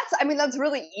 but that's, I mean, that's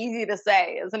really easy to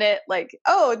say, isn't it? Like,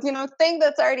 oh, thing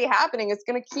that's already happening is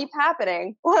going to keep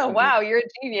happening. Well, Hmm. wow, you're a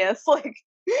genius. Like,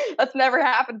 that's never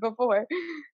happened before.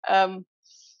 Um,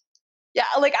 yeah,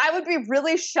 like I would be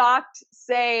really shocked,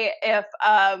 say, if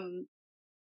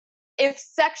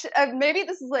section maybe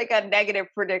this is like a negative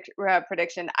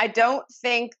prediction. I don't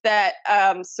think that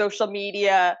social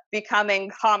media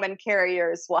becoming common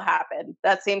carriers will happen.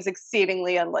 That seems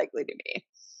exceedingly unlikely to me.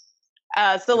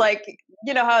 So like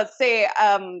how say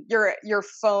your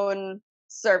phone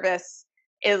service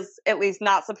is at least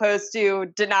not supposed to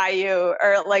deny you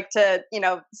or like to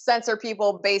censor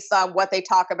people based on what they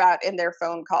talk about in their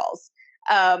phone calls.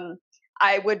 um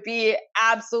I would be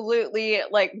absolutely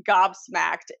like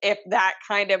gobsmacked if that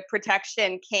kind of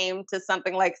protection came to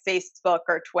something like Facebook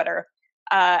or Twitter.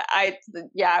 I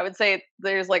would say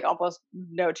there's like almost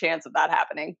no chance of that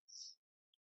happening.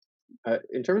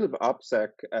 In terms of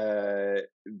OPSEC,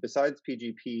 besides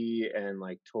PGP and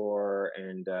like Tor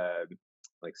and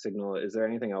like Signal, is there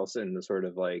anything else in the sort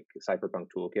of like cypherpunk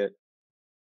toolkit?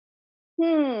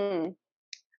 Hmm.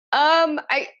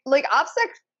 I like OPSEC.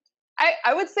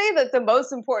 I would say that the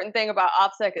most important thing about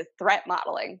OPSEC is threat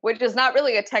modeling, which is not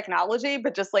really a technology,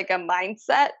 but just like a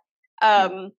mindset.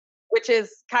 Mm. Which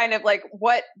is kind of like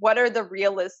what are the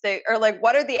realistic or like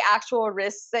what are the actual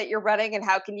risks that you're running and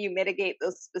how can you mitigate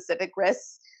those specific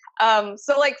risks?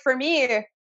 So like for me,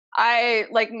 I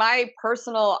like my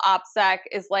personal OPSEC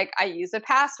is like I use a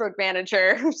password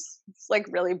manager. It's like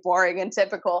really boring and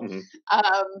typical. Hmm.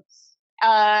 Um,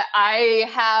 I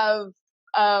have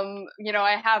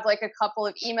I have like a couple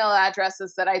of email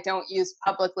addresses that I don't use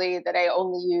publicly that I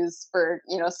only use for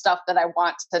stuff that I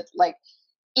want to like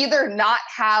either not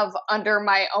have under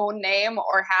my own name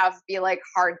or have be like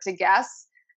hard to guess.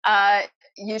 uh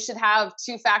you should have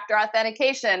two-factor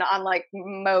authentication on like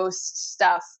most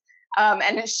stuff.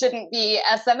 And it shouldn't be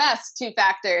SMS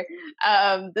two-factor.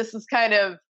 This is kind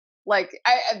of like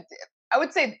I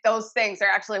would say those things are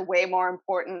actually way more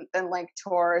important than like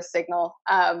Tor or Signal.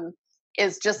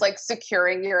 Is just like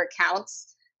securing your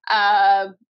accounts.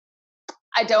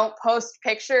 I don't post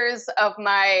pictures of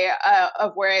my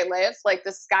of where I live, like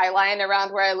the skyline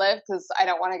around where I live, because I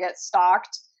don't want to get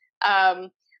stalked. Um,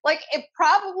 like it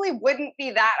probably wouldn't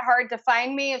be that hard to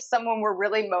find me if someone were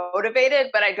really motivated,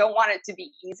 but I don't want it to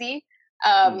be easy.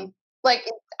 Mm. Like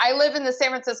I live in the San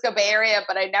Francisco Bay Area,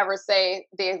 but I never say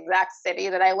the exact city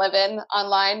that I live in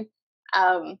online.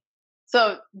 Um,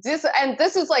 so this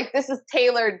is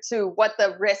tailored to what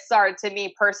the risks are to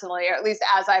me personally, or at least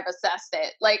as I've assessed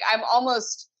it. Like I'm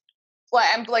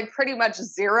like pretty much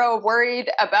zero worried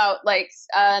about like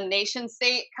nation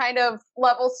state kind of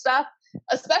level stuff,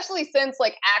 especially since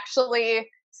like actually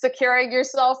securing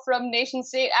yourself from nation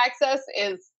state access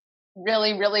is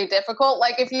really really difficult.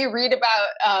 Like if you read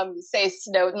about say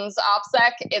Snowden's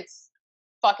OPSEC, it's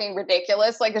fucking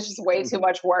ridiculous. Like it's just way too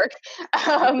much work.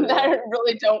 Yeah. I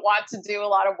really don't want to do a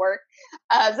lot of work.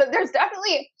 So there's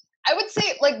definitely, I would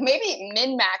say, like maybe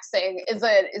min maxing is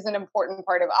an important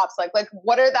part of OPSEC. Like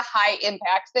what are the high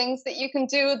impact things that you can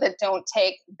do that don't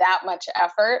take that much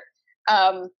effort?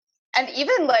 Um, and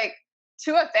even like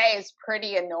 2FA is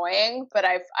pretty annoying, but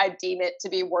I deem it to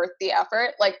be worth the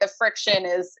effort. Like the friction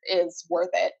is worth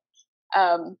it.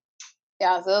 Um,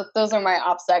 yeah, so those are my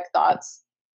OPSEC thoughts.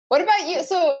 What about you?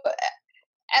 So,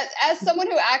 as someone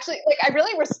who actually like, I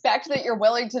really respect that you're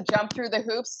willing to jump through the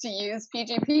hoops to use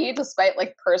PGP, despite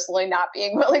like personally not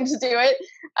being willing to do it.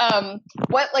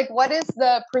 What is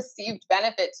the perceived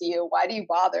benefit to you? Why do you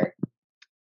bother?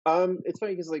 It's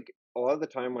funny because like a lot of the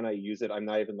time when I use it, I'm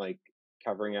not even like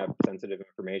covering up sensitive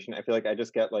information. I feel like I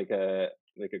just get like a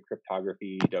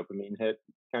cryptography dopamine hit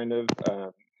kind of.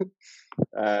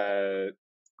 Uh,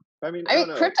 I mean, I I mean, don't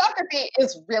know. cryptography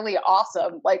is really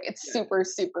awesome. Like, it's Yeah, super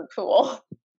super cool.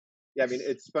 yeah. I mean,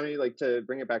 it's funny. Like to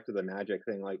bring it back to the magic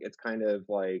thing. Like it's kind of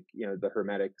like the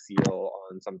hermetic seal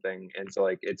on something, and so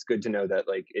like it's good to know that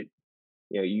like it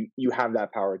you have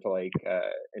that power to like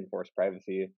enforce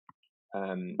privacy.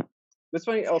 Um, that's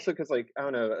funny also because like I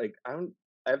don't know, like I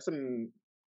have some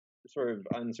sort of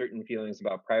uncertain feelings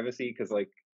about privacy because like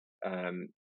um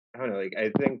I don't know, like, I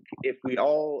think if we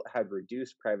all had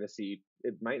reduced privacy,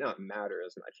 it might not matter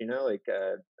as much, like,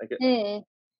 Mm,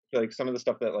 like some of the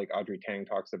stuff that like Audrey Tang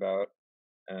talks about.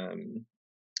 Um,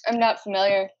 I'm not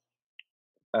familiar.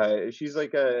 she's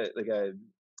like a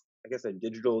I guess a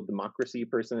digital democracy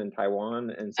person in Taiwan,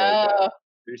 and so like Oh,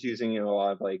 they're just using a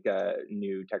lot of like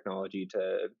new technology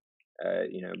to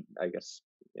I guess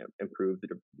improve the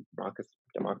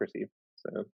democracy.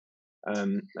 So I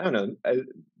don't know.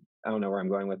 I don't know where I'm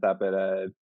going with that, but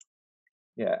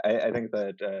yeah, I think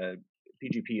that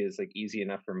PGP is like easy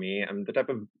enough for me. I'm the type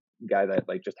of guy that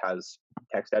like just has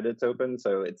text edits open,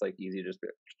 so it's like easy to just.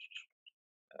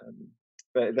 Um,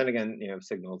 but then again,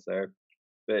 Signal's there.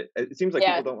 But it seems like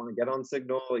yeah. people don't want to get on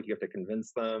Signal. Like you have to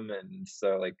convince them, and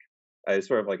so like I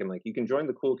sort of like I'm like you can join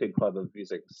the cool kid club of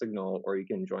music Signal, or you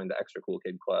can join the extra cool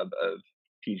kid club of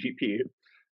PGP.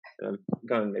 And I've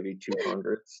gone maybe two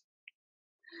converts.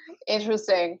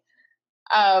 Interesting.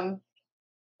 Um,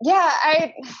 yeah,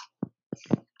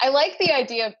 I like the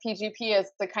idea of PGP as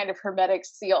the kind of hermetic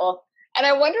seal. And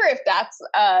I wonder if that's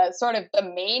sort of the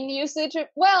main usage of,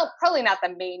 well, probably not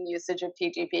the main usage of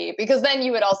PGP, because then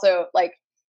you would also like,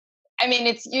 I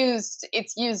mean,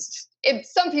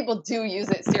 some people do use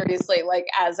it seriously, like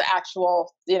as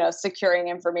actual, securing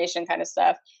information kind of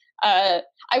stuff. I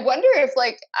wonder if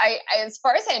like, as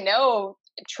far as I know,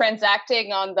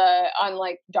 transacting on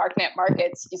like darknet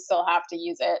markets, you still have to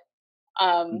use it.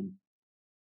 Um, Mm.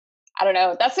 I don't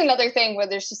know. That's another thing where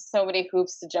there's just so many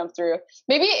hoops to jump through.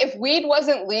 Maybe if weed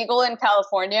wasn't legal in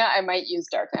California, I might use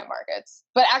darknet markets.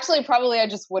 But actually, probably I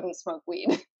just wouldn't smoke weed.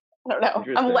 I don't know.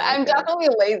 Interesting. I'm Okay. definitely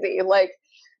lazy. Like,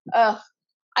 uh,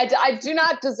 I do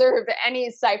not deserve any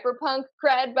cypherpunk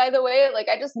cred, by the way. Like,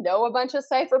 I just know a bunch of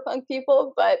cypherpunk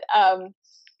people, but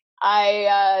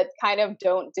I kind of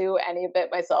don't do any of it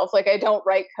myself. Like, I don't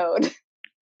write code.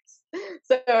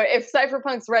 So if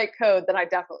cypherpunks write code, then I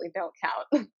definitely don't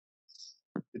count.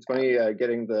 It's funny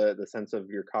getting the sense of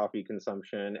your coffee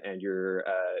consumption and your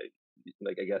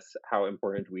like I guess how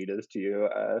important weed is to you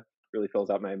really fills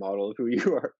out my model of who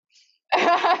you are.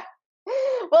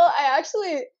 Well,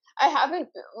 I haven't.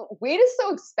 Weed is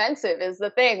so expensive, is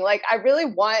the thing. Like, I really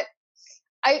want.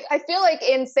 I feel like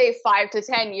in say 5 to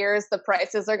 10 years, the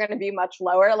prices are going to be much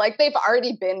lower. Like they've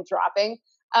already been dropping,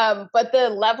 but the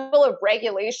level of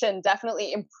regulation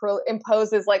definitely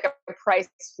imposes like a price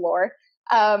floor.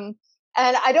 Um,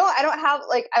 and I don't have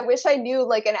like. I wish I knew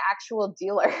like an actual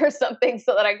dealer or something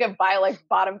so that I could buy like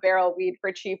bottom barrel weed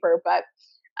for cheaper. But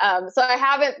so I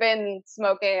haven't been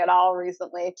smoking at all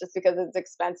recently, just because it's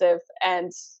expensive,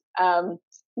 and I'm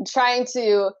trying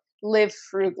to live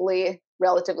frugally,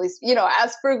 relatively,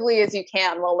 as frugally as you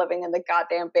can while living in the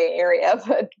goddamn Bay Area.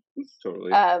 But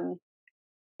Totally. um,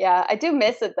 yeah, I do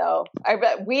miss it though. I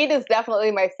bet weed is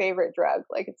definitely my favorite drug.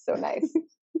 Like it's so nice,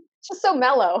 it's just so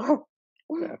mellow.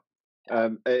 Yeah.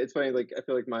 It's funny. Like I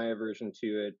feel like my aversion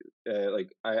to it, like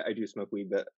I do smoke weed,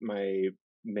 but my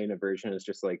main aversion is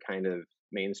just like kind of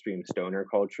mainstream stoner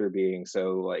culture being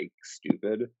so like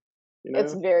stupid. You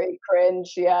It's know? very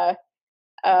cringe. Yeah.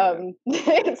 Yeah.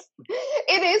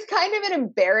 It is kind of an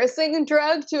embarrassing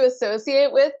drug to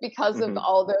associate with because of Hmm.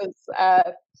 all those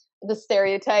the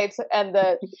stereotypes and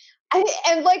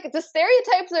like the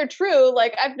stereotypes are true.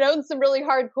 Like I've known some really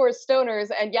hardcore stoners,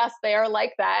 and yes, they are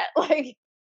like that. Like,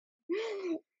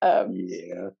 um,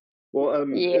 Yeah. Well,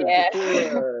 yeah.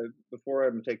 before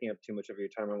I'm taking up too much of your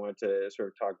time, I wanted to sort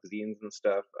of talk zines and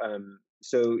stuff.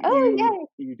 So Oh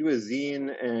you do a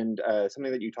zine, and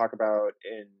something that you talk about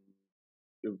in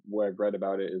what I've read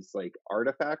about it is like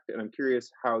artifact, and I'm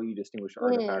curious how you distinguish yeah.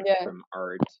 artifact Yeah. from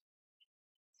art.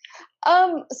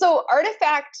 So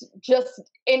artifact just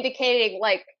indicating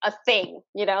like a thing,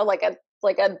 like a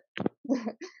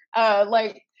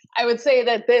like I would say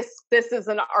that this is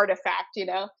an artifact,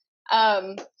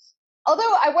 Um,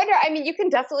 although I wonder, I mean, you can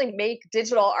definitely make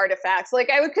digital artifacts. Like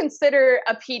I would consider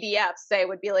a PDF, say,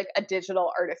 would be like a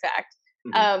digital artifact.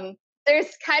 Hmm. Um,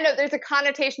 there's a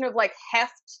connotation of like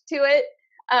heft to it,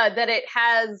 that it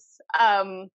has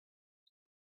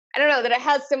I don't know, that it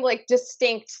has some like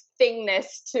distinct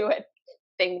thingness to it.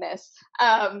 Thingness.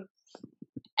 Um,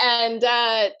 and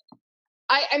I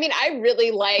mean, I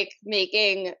really like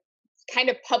making kind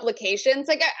of publications.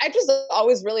 Like I just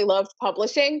always really loved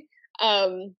publishing.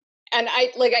 Um, and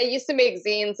I used to make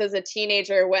zines as a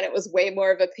teenager when it was way more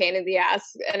of a pain in the ass,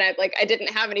 and I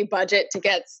didn't have any budget to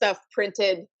get stuff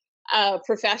printed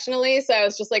professionally, so I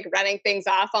was just like running things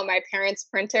off on my parents'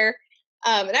 printer.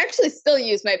 And I actually still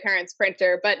use my parents'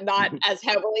 printer, but not as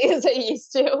heavily as I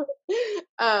used to.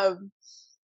 Um,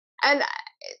 and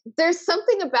there's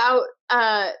something about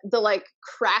the like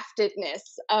craftedness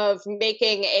of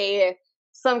making a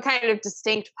some kind of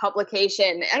distinct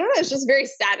publication. I don't know, it's just very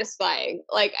satisfying.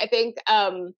 Like I think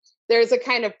there's a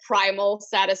kind of primal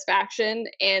satisfaction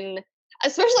in,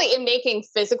 especially in making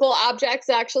physical objects.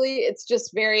 Actually, it's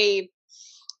just very,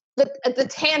 the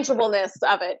tangibleness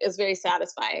of it is very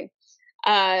satisfying.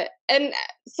 And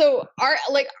so art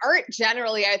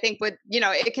generally, I think would,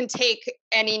 it can take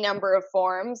any number of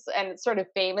forms, and it's sort of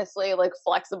famously like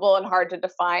flexible and hard to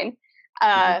define.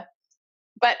 Mhm.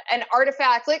 But an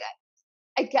artifact, like,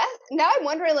 I guess now I'm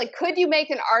wondering, like, could you make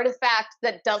an artifact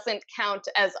that doesn't count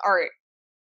as art?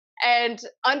 And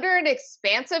under an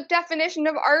expansive definition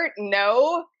of art,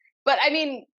 no. But I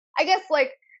mean, I guess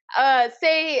like,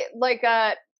 say like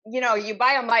you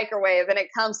buy a microwave and it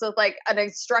comes with like an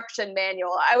instruction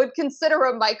manual. I would consider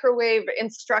a microwave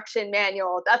instruction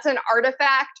manual. That's an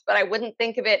artifact, but I wouldn't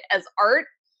think of it as art,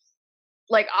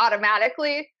 like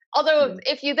automatically. Although Mhm.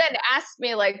 if you then asked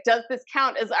me like, does this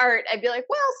count as art? I'd be like,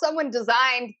 well, someone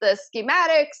designed the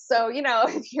schematics, so if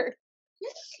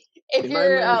In my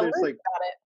you're mind, learning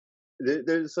about it,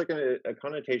 there's like a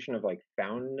connotation of like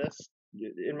foundness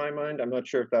in my mind. I'm not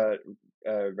sure if that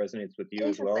resonates with you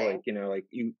as well. Like interesting. like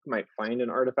you might find an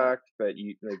artifact, but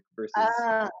you like versus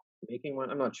Uh, making one.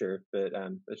 I'm not sure, but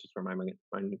that's just where my mind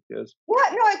goes. yeah,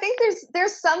 no, I think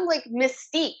there's some like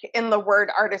mystique in the word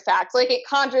artifact. Like it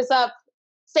conjures up,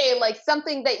 say, like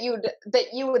something that you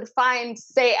would find,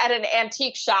 say, at an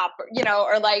antique shop,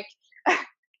 or like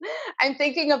I'm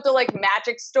thinking of the like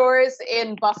magic stores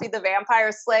in Buffy the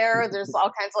Vampire Slayer. There's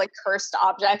all kinds of like cursed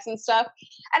objects and stuff.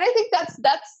 And I think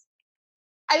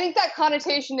that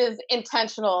connotation is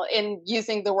intentional in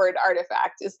using the word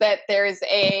artifact, is that there's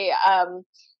a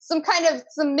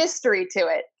some mystery to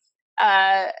it.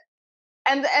 Uh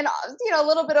and a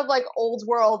little bit of like old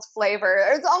world flavor.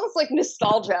 It's almost like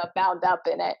nostalgia bound up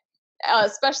in it,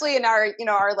 especially in our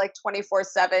our like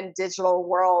 24/7 digital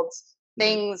world. Mhm.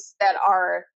 Things that,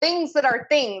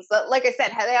 like I said,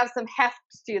 they have some heft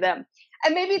to them,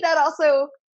 and maybe that also,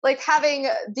 like having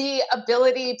the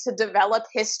ability to develop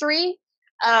history.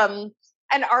 Um,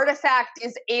 an artifact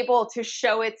is able to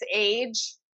show its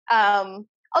age.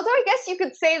 Although I guess you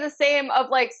could say the same of,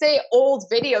 like, say, old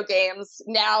video games.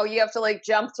 Now you have to like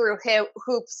jump through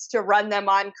hoops to run them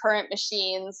on current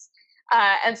machines,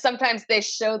 and sometimes they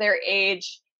show their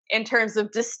age in terms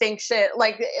of distinction,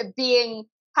 like being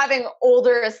having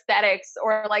older aesthetics,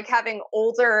 or like having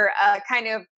older kind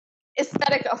of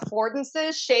aesthetic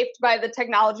affordances shaped by the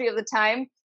technology of the time.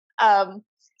 Um,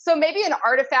 so maybe an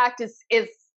artifact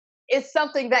is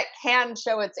something that can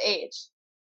show its age.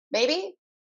 Maybe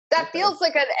that Okay. feels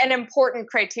like an important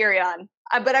criterion,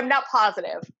 but I'm not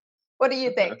positive. What do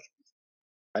you think?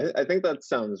 Okay. I think that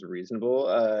sounds reasonable.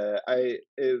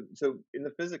 So in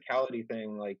the physicality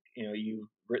thing, like you've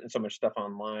written so much stuff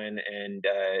online, and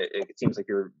it seems like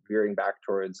you're veering back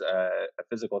towards a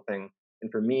physical thing.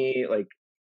 And for me, like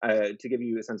to give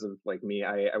you a sense of like me,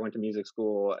 I went to music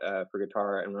school for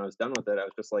guitar, and when I was done with it, I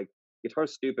was just like,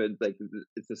 guitar's stupid. Like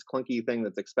it's this clunky thing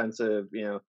that's expensive. You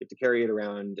have to carry it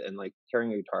around, and like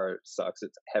carrying a guitar sucks.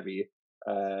 It's heavy,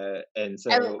 and And so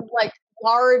like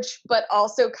large, but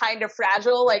also kind of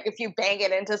fragile. Like if you bang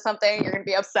it into something, you're gonna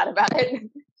be upset about it.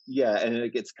 yeah, and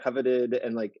it gets coveted,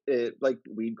 and like like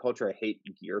weed culture, I hate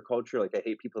gear culture. Like I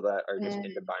hate people that are just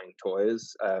into Mm. buying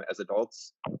toys as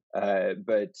adults.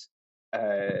 But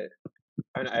uh,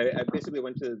 and I basically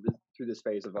went through this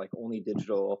phase of like only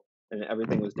digital, and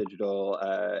everything was digital,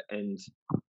 and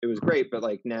it was great. But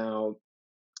like now,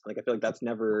 like I feel like that's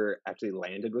never actually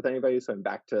landed with anybody. So I'm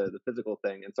back to the physical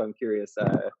thing, and so I'm curious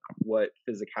what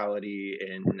physicality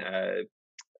in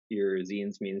your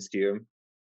zines means to you.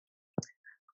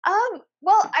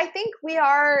 Well, I think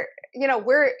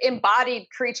we're embodied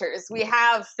creatures. We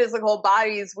have physical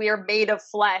bodies. We are made of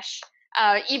flesh.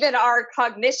 Even our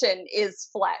cognition is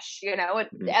flesh.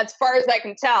 Mhm. As far as I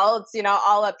can tell, it's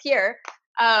all up here.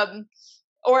 Um,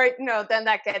 or then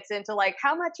that gets into like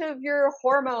how much of your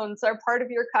hormones are part of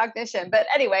your cognition. But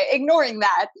anyway, ignoring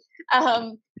that.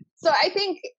 Um, so I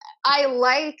think I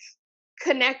like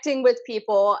connecting with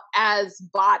people as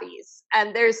bodies,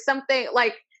 and there's something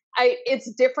like, it's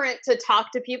different to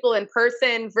talk to people in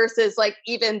person versus like,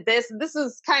 even this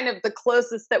is kind of the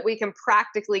closest that we can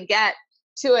practically get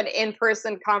to an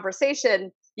in-person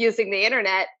conversation using the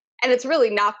internet, and it's really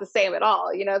not the same at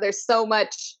all. There's so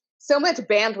much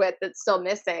bandwidth that's still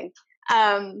missing.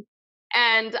 um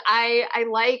and I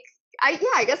like, I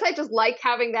guess I just like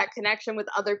having that connection with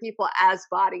other people as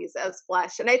bodies, as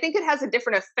flesh, and I think it has a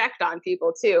different effect on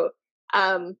people too.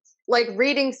 Like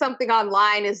reading something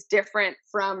online is different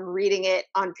from reading it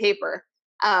on paper.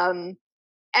 um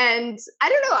And I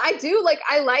don't know,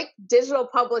 I like digital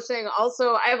publishing.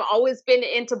 Also, I've always been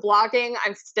into blogging.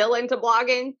 I'm still into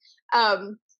blogging.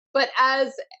 Um, but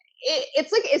as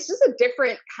it's like it's just a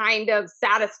different kind of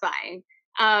satisfying.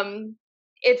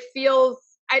 It feels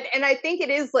and I think it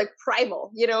is like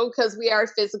primal, because we are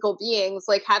physical beings.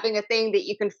 Like having a thing that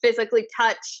you can physically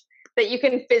touch, that you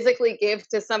can physically give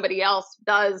to somebody else,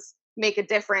 does make a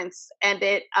difference, and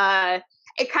it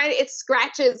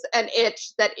scratches an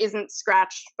itch that isn't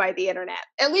scratched by the internet.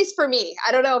 At least for me.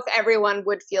 I don't know if everyone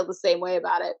would feel the same way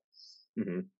about it.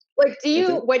 Hmm. Like, do It's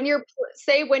you in, when you're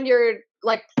say when you're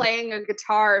like playing a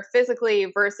guitar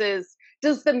physically versus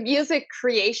does the music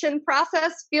creation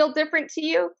process feel different to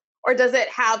you, or does it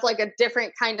have like a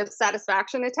different kind of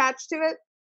satisfaction attached to it?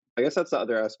 I guess that's the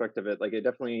other aspect of it. Like it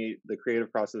definitely the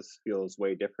creative process feels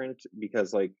way different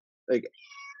because like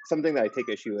something that I take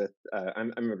issue with.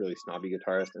 I'm a really snobby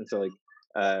guitarist, and so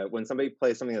like when somebody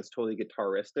plays something that's totally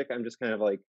guitaristic, I'm just kind of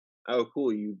like, oh,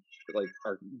 cool, you like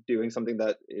are doing something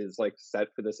that is like set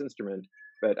for this instrument.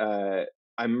 But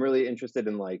I'm really interested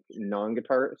in like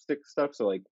non-guitaristic stuff. So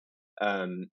like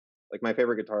my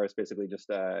favorite guitarist basically just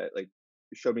like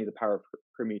showed me the power of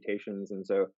permutations, and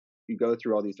so you go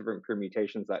through all these different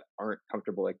permutations that aren't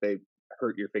comfortable, like they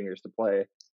hurt your fingers to play.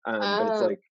 But it's Oh,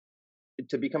 like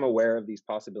to become aware of these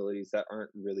possibilities that aren't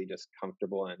really just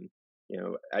comfortable and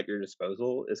at your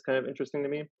disposal is kind of interesting to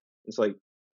me. It's like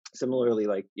similarly,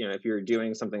 like if you're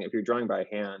doing something, if you're drawing by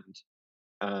hand,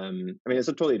 I mean it's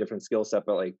a totally different skill set,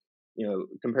 but like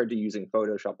compared to using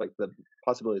Photoshop, like the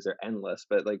possibilities are endless.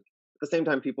 But like at the same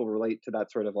time, people relate to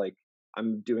that sort of like,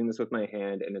 I'm doing this with my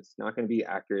hand and it's not going to be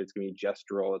accurate, it's going to be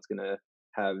gestural, it's going to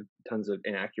have tons of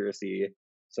inaccuracy.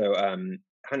 So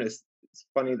kind of it's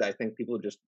funny that I think people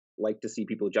just like to see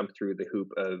people jump through the hoop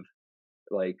of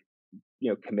like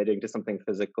committing to something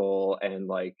physical and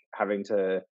like having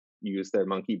to use their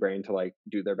monkey brain to like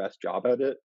do their best job at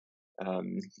it,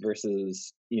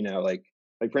 versus like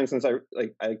for instance, I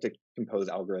like to compose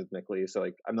algorithmically, so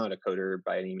like I'm not a coder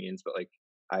by any means, but like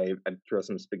I throw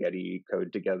some spaghetti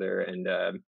code together and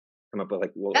come up with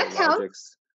like little that counts.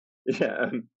 logics. Yeah.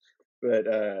 But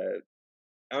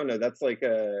I don't know, that's like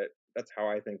that's how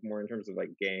I think more in terms of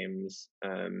like games.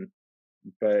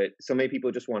 But so many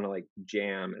people just want to like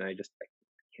jam, and I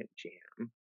can't jam. I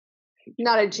hate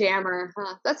Not a jamming. jammer,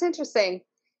 huh? That's interesting.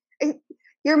 Eh,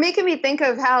 You're making me think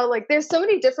of how like there's so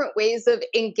many different ways of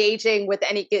engaging with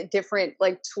any different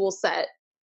like tool set.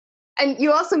 And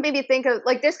you also made me think of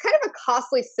like there's kind of a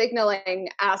costly signaling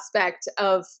aspect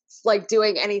of like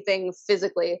doing anything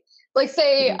physically. Like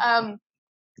say Mhm.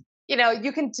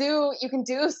 you can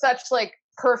do such like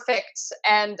perfect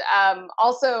and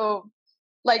also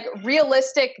like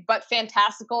realistic but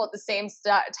fantastical at the same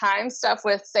time stuff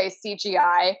with say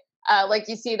CGI. Like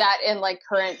you see that in like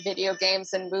current video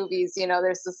games and movies.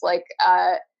 There's this like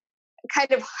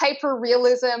kind of hyper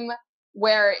realism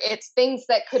where it's things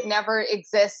that could never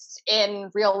exist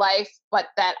in real life, but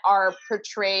that are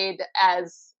portrayed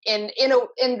as in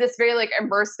this very like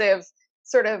immersive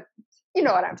sort of, you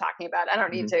know what I'm talking about. I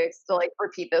don't need Mhm. to still like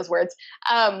repeat those words.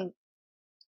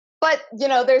 But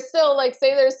there's still like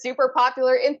say there's super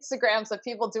popular Instagrams of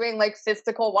people doing like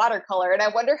physical watercolor, and I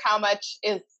wonder how much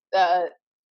is uh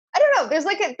I don't know.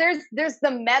 There's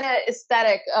the meta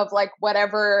aesthetic of like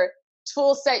whatever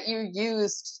tool set you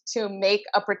used to make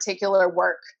a particular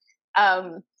work.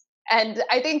 Um, and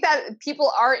I think that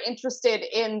people are interested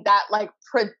in that like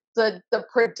the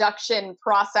production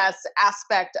process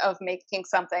aspect of making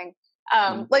something.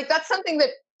 Mhm. Like that's something that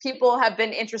people have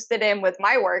been interested in with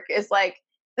my work is like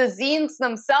the zines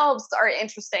themselves are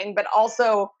interesting, but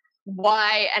also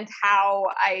why and how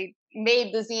I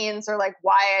made the zines or like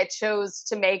why I chose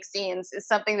to make zines is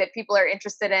something that people are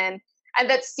interested in. And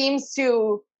that seems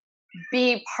to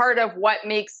be part of what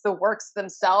makes the works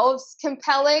themselves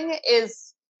compelling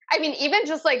is I mean, even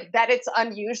just like that it's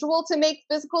unusual to make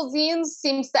physical zines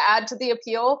seems to add to the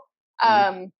appeal.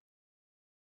 Mhm. Um,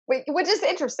 which is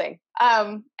interesting.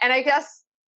 And I guess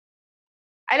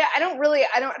I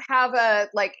don't have a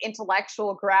like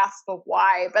intellectual grasp of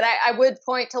why, but I would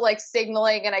point to like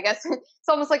signaling, and I guess it's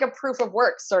almost like a proof of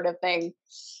work sort of thing.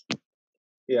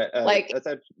 Yeah, Like,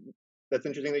 that's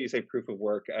interesting that you say proof of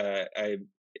work. I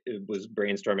was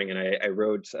brainstorming and I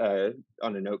wrote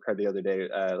on a note card the other day,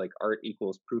 like art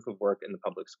equals proof of work in the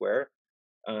public square.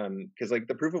 Because like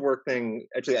the proof of work thing,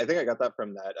 actually, I think I got that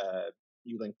from that.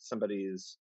 You linked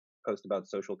somebody's post about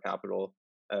social capital,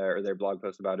 or their blog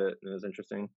post about it, and it was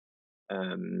interesting.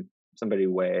 Somebody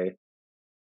way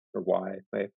or why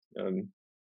way. Um,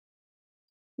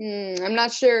 I'm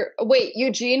not sure. Wait,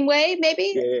 Eugene Way,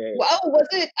 maybe? Yeah, yeah, yeah, Oh, was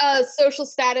it Social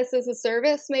Status as a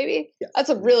Service, maybe? yes, That's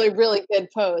a really, really good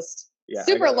post. yeah. I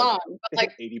Super got like long, but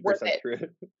like worth 80% it. through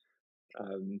it.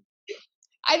 um,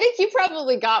 I think you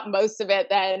probably got most of it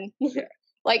then. yeah.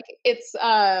 Like it's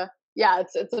yeah,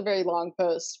 it's a very long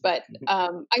post, but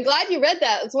I'm glad you read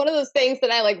that. It's one of those things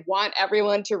that I like want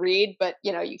everyone to read, but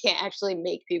you know, you can't actually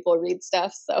make people read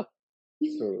stuff, so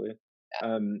Totally.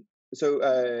 Um,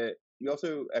 so you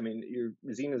also, I mean, your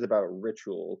zine is about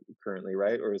ritual currently,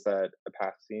 right? Or is that a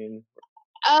past zine?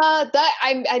 that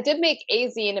I did make a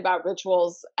zine about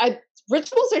rituals.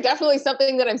 Rituals are definitely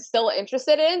something that I'm still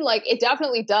interested in. Like it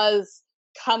definitely does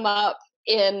come up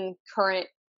in current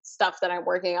stuff that I'm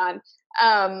working on.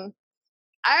 Um,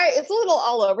 I it's a little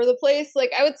all over the place.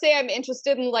 Like I would say I'm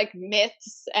interested in like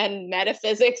myths and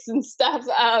metaphysics and stuff.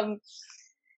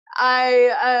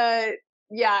 I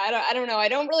yeah, I don't know. I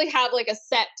don't really have like a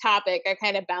set topic. I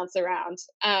kind of bounce around.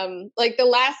 Like the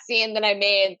last scene that I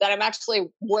made that I'm actually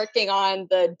working on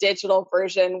the digital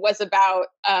version was about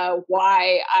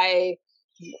why I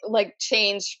like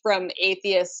changed from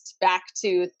atheist back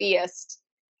to theist.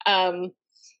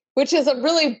 Which is a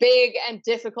really big and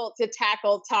difficult to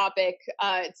tackle topic.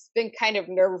 It's been kind of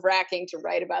nerve wracking to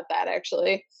write about that,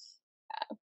 actually,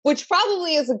 which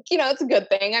probably is, you know, it's a good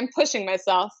thing. I'm pushing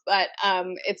myself, but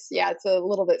it's yeah, it's a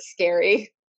little bit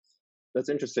scary. That's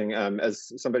interesting.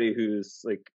 As somebody who's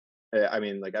like, I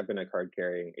mean, like I've been a card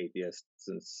carrying atheist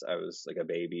since I was like a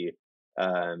baby.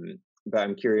 Um, but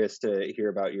I'm curious to hear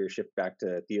about your shift back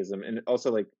to theism, and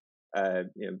also like,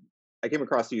 you know, I came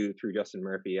across you through Justin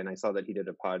Murphy, and I saw that he did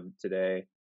a pod today,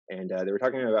 and they were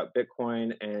talking about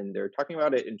Bitcoin, and they're talking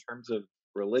about it in terms of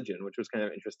religion, which was kind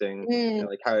of interesting, you Mm. know,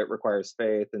 like how it requires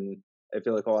faith, and I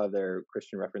feel like a lot of their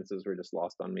Christian references were just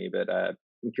lost on me. But I'm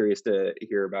curious to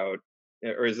hear about,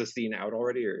 or is this scene out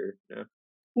already, or no?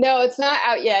 No, it's not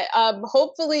out yet.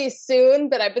 Hopefully soon,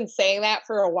 but I've been saying that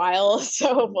for a while,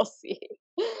 so Mhm. we'll see.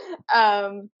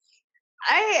 Um,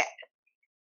 I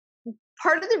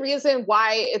part of the reason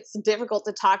why it's difficult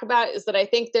to talk about is that I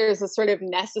think there's a sort of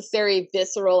necessary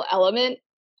visceral element.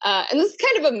 And this is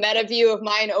kind of a meta view of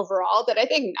mine overall that I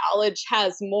think knowledge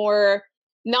has more.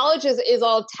 Knowledge is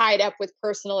all tied up with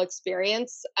personal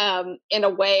experience in a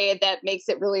way that makes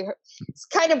it really. It's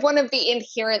kind of one of the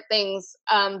inherent things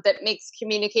that makes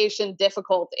communication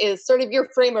difficult is sort of your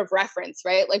frame of reference,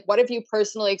 right? Like, what have you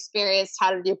personally experienced?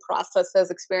 How did you process those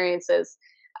experiences?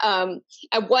 Um,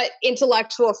 and what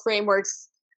intellectual frameworks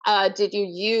did you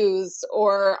use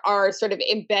or are sort of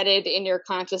embedded in your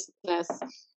consciousness?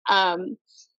 Um,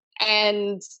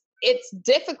 and it's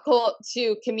difficult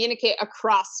to communicate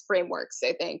across frameworks,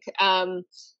 I think.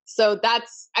 So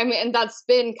that's, I mean, and that's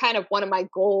been kind of one of my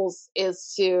goals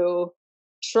is to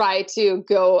try to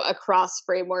go across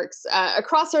frameworks,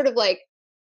 across sort of like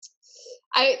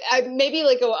I maybe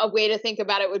like a way to think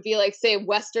about it would be like say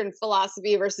Western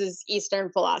philosophy versus Eastern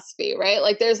philosophy, right?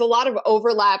 Like there's a lot of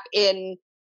overlap in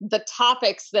the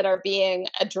topics that are being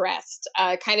addressed,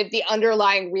 kind of the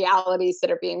underlying realities that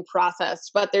are being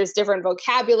processed, but there's different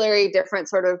vocabulary, different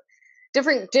sort of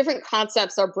different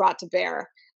concepts are brought to bear.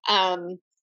 Um,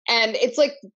 and it's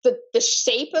like the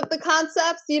shape of the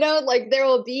concepts, you know, like there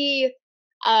will be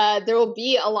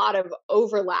a lot of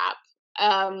overlap.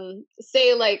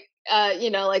 Say like you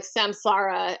know, like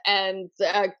samsara and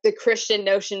the Christian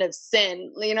notion of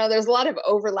sin. You know, there's a lot of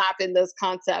overlap in those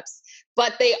concepts,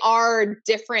 but they are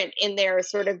different in their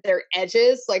sort of their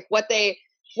edges. Like what they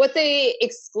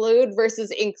exclude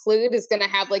versus include is going to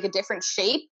have like a different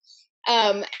shape.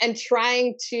 And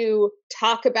trying to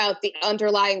talk about the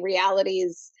underlying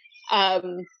realities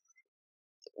um,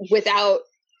 without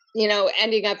you know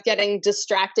ending up getting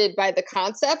distracted by the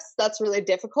concepts, that's really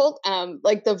difficult.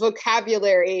 Like the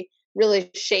vocabulary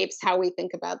really shapes how we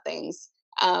think about things.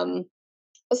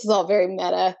 This is all very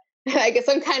meta. I guess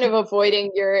I'm kind of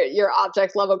avoiding your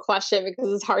object level question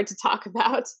because it's hard to talk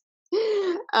about.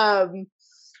 um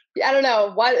I don't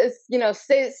know what is, you know,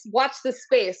 say, watch the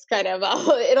space kind of.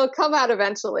 It'll come out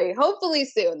eventually, hopefully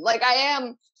soon. Like I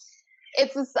am,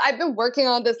 it's this, I've been working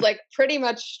on this like pretty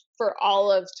much for all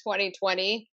of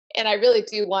 2020, and I really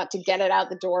do want to get it out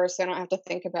the door so I don't have to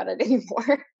think about it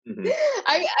anymore. Hmm.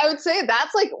 I would say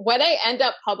that's like when I end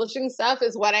up publishing stuff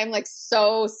is when I'm like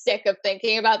so sick of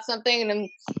thinking about something, and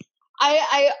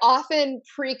I often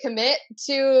pre-commit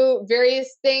to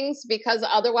various things because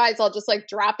otherwise I'll just like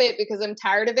drop it because I'm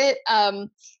tired of it.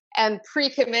 And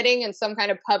pre-committing in some kind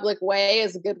of public way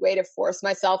is a good way to force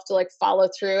myself to like follow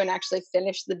through and actually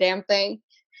finish the damn thing.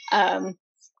 Um,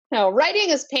 No, writing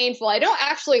is painful. I don't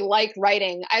actually like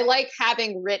writing. I like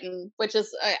having written, which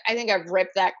is I think I've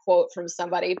ripped that quote from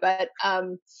somebody, but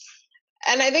and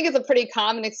I think it's a pretty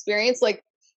common experience. Like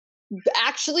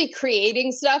actually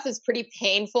creating stuff is pretty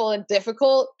painful and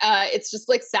difficult. It's just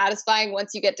like satisfying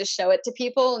once you get to show it to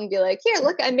people and be like, here,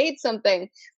 look, I made something.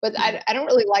 But I don't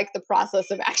really like the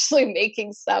process of actually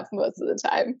making stuff most of the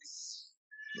time.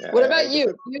 Yeah, What I about guess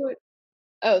you?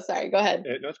 Oh, sorry, go ahead.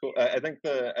 no, it's cool. I think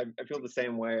I feel the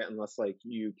same way unless like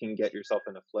you can get yourself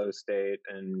in a flow state,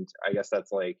 and I guess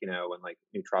that's like when like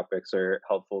nootropics are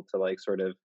helpful to like sort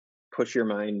of push your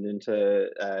mind into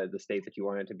the state that you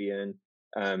want it to be in.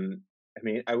 I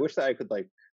mean, I wish that I could like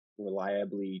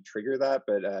reliably trigger that,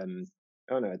 but I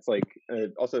don't know. It's like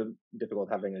also difficult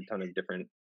having a ton of different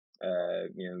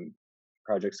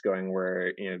projects going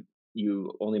where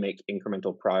you only make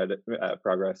incremental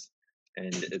progress,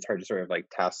 and it's hard to sort of like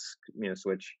task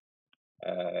switch.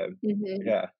 Hmm.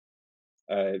 Yeah.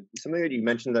 Something that you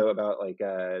mentioned though about like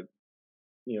the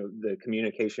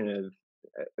communication of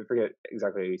I forget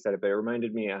exactly how you said it, but it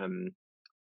reminded me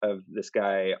of this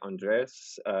guy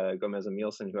Andres Gomez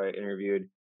Emilson, who I interviewed,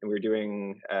 and we were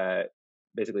doing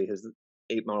basically his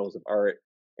 8 models of art,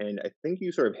 and I think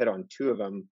you sort of hit on two of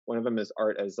them. One of them is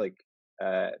art as like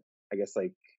I guess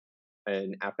like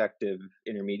an affective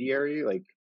intermediary. Like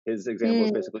his example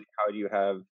is Mm, basically how do you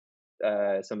have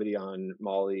somebody on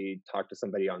Molly talk to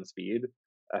somebody on speed?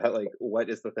 Like what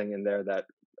is the thing in there that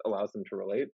allows them to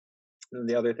relate? And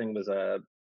the other thing was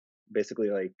basically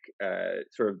like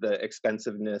sort of the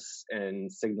expensiveness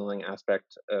and signaling aspect,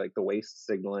 like the waste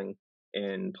signaling,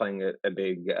 and playing a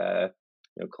big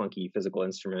clunky physical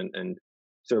instrument, and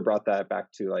sort of brought that back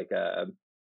to like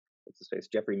what's his face,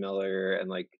 Jeffrey Miller, and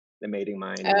like the mating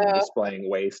mind and oh, displaying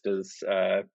waste as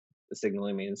the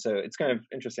signaling means. So it's kind of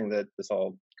interesting that this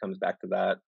all comes back to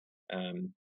that.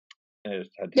 Um, I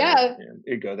just had to yeah.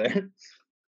 go there.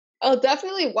 Oh,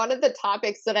 definitely. One of the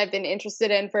topics that I've been interested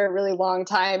in for a really long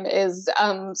time is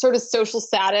sort of social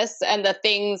status and the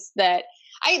things that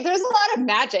there's a lot of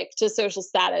magic to social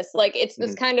status. Like it's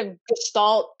this Mhm. kind of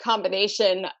gestalt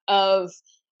combination of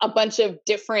a bunch of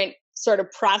different sort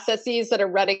of processes that are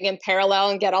running in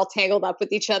parallel and get all tangled up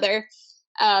with each other.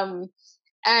 Um,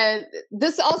 and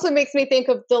this also makes me think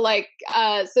of the like,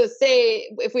 so say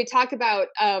if we talk about,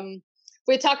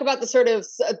 the sort of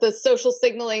the social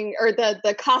signaling or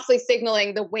the costly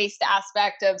signaling, the waste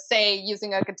aspect of say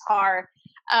using a guitar.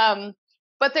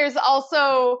 But there's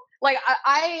also like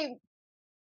I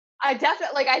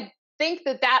definitely like I think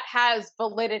that has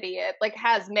validity. It like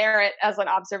has merit as an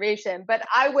observation. But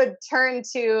I would turn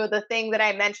to the thing that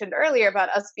I mentioned earlier about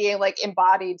us being like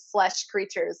embodied flesh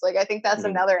creatures. Like I think that's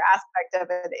Mhm. another aspect of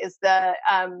it is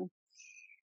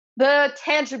the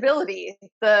tangibility,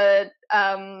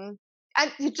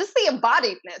 and just the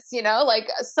embodiedness, like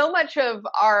so much of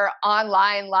our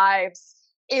online lives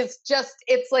is just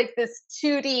it's like this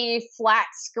 2D flat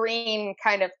screen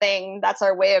kind of thing. That's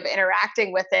our way of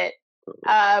interacting with it.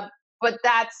 uh, but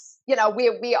that's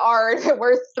we are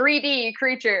we're 3D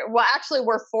creature. Well, actually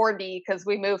we're 4D because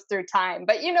we move through time,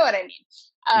 but you know what I mean.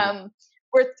 Mhm.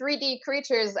 We're 3D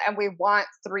creatures and we want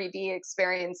 3D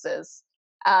experiences.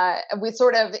 We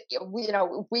sort of we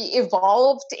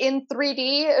evolved in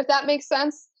 3D, if that makes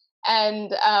sense.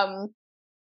 And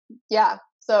yeah,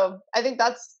 so I think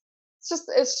that's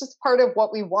it's just part of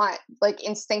what we want, like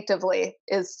instinctively,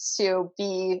 is to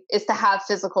have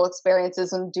physical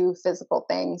experiences and do physical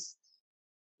things.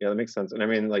 Yeah, that makes sense. And I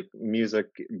mean, like music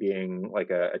being like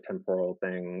a temporal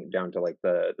thing down to like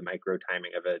the micro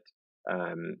timing of it,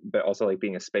 but also like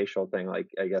being a spatial thing. Like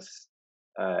I guess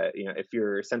if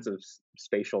your sense of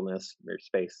spatialness or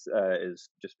space is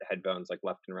just headphones, like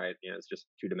left and right, it's just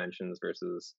 2 dimensions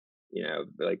versus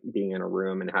like being in a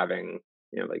room and having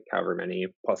like however many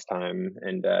plus time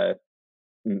and I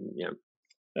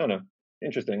don't know,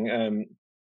 interesting.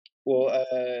 Well,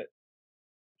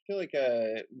 feel like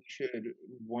we should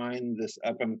wind this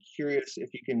up. I'm curious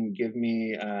if you can give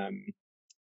me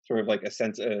sort of like a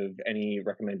sense of any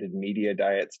recommended media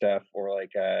diet stuff, or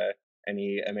like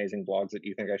any amazing blogs that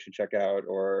you think I should check out,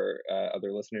 or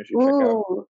other listeners should check out.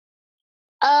 Ooh.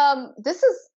 This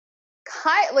is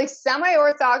kind like semi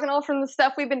orthogonal from the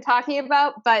stuff we've been talking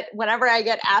about, but whenever I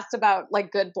get asked about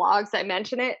like good blogs, I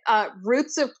mention it.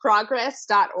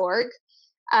 Rootsofprogress.org.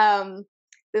 Um,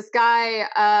 this guy,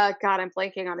 God, I'm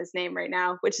blanking on his name right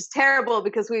now, which is terrible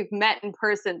because we've met in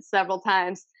person several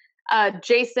times.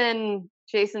 Jason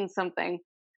something.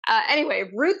 Anyway,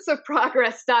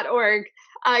 rootsofprogress.org.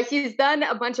 He's done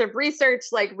a bunch of research,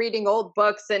 like reading old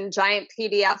books and giant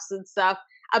PDFs and stuff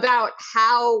about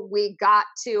how we got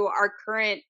to our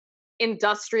current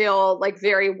industrial, like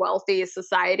very wealthy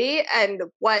society, and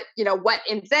what, what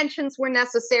inventions were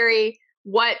necessary,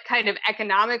 what kind of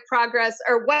economic progress,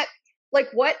 or what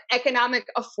economic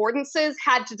affordances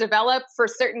had to develop for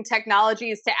certain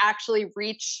technologies to actually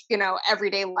reach,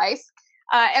 everyday life.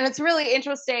 And it's really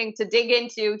interesting to dig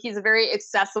into. He's a very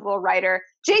accessible writer.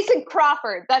 Jason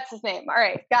Crawford, that's his name. All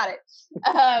right, got it.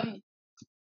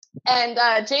 And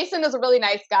Jason is a really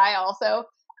nice guy also.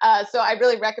 So I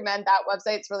really recommend that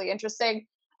website. It's really interesting.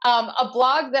 A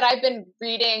blog that I've been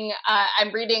reading,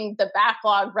 I'm reading the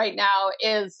backlog right now,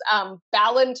 is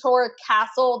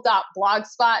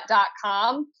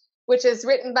ballantorcastle.blogspot.com, which is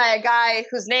written by a guy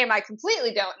whose name I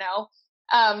completely don't know,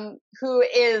 who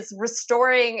is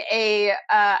restoring I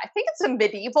think it's a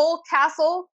medieval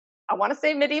castle. I want to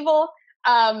say medieval,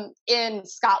 in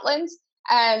Scotland.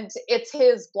 And it's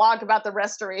his blog about the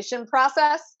restoration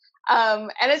process. And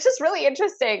it's just really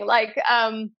interesting. Like,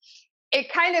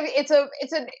 it's a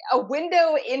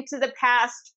window into the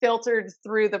past filtered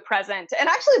through the present. And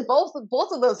actually both of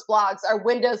those blogs are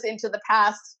windows into the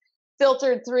past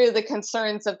filtered through the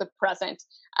concerns of the present.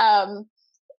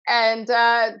 And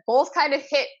both kind of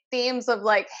hit themes of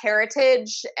like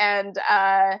heritage and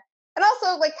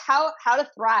also like how to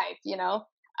thrive,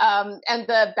 and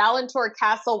the Ballantor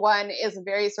Castle one is a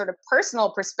very sort of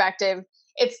personal perspective.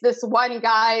 It's this one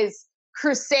guy's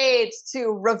crusade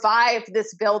to revive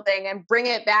this building and bring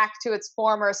it back to its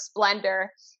former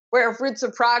splendor, where Roots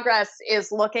of Progress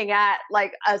is looking at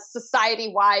like a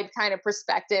society-wide kind of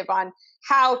perspective on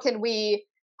how can we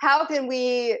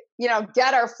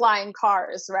get our flying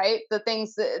cars, right? The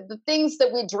things that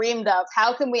we dreamed of,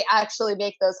 how can we actually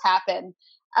make those happen?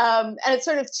 And it's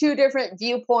sort of two different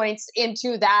viewpoints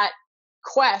into that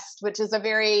quest, which is a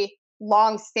very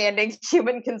long-standing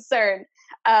human concern.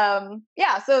 So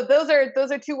those are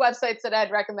two websites that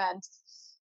I'd recommend.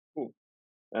 Cool.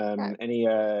 Any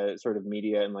sort of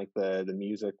media in like the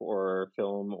music or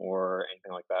film or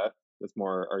anything like that that's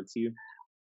more artsy?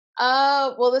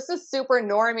 Well, this is super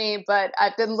normie, but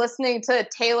I've been listening to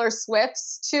Taylor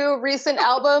Swift's two recent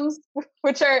albums,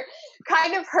 which are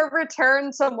kind of her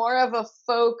return to more of a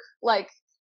folk, like,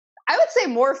 I would say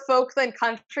more folk than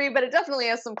country, but it definitely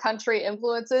has some country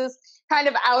influences, kind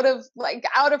of out of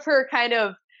her kind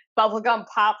of bubblegum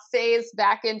pop phase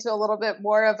back into a little bit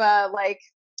more of a like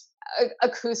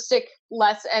acoustic,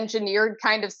 less engineered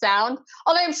kind of sound.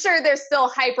 Although I'm sure they're still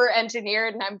hyper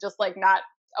engineered and I'm just like not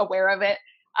aware of it.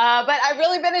 But I've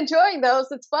really been enjoying those.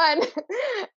 It's fun.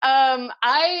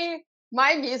 My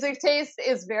music taste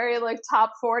is very like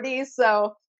top 40.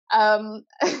 So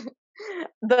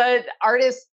the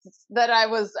artists that I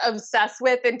was obsessed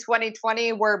with in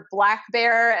 2020 were Black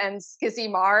Bear and Skizzy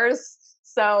Mars.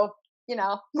 So,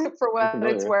 for what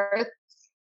it's worth.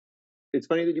 It's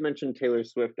funny that you mentioned Taylor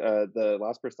Swift. The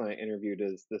last person I interviewed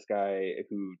is this guy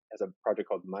who has a project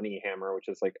called Money Hammer, which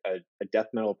is like a death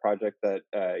metal project that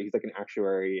he's like an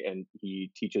actuary and he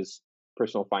teaches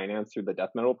personal finance through the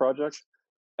death metal project.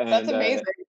 And, that's amazing.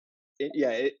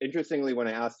 Interestingly, when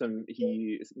I asked him,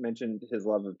 he mentioned his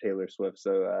love of Taylor Swift.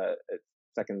 So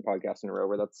second podcast in a row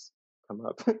where that's come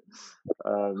up.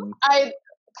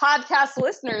 Podcast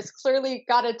listeners clearly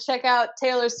got to check out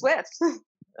Taylor Swift.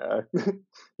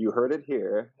 You heard it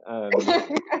here.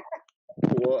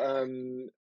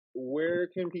 Where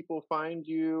can people find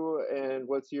you, and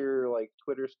what's your like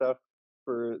Twitter stuff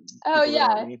for? Oh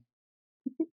yeah.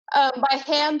 My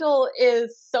handle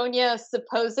is Sonia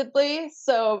Supposedly.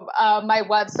 So my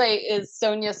website is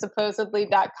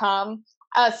soniasupposedly.com.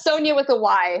 Sonia with a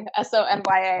Y,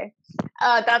 Sonyaa.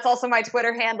 That's also my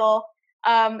Twitter handle.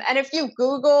 And if you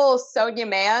Google Sonya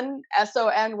Mann,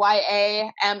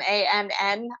 SONYAMANN,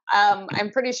 I'm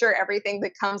pretty sure everything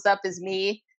that comes up is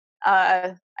me.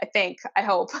 I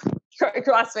hope.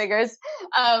 Cross fingers.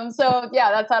 So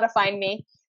yeah, that's how to find me.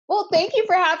 Well, thank you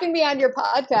for having me on your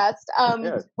podcast.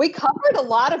 We covered a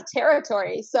lot of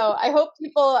territory, so I hope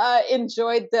people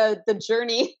enjoyed the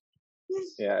journey.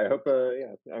 Yeah, I hope. I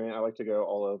mean, I like to go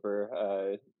all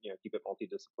over. Keep it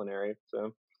multidisciplinary.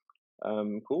 So,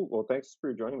 cool. Well, thanks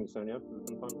for joining me, Sonia. It's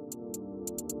been fun.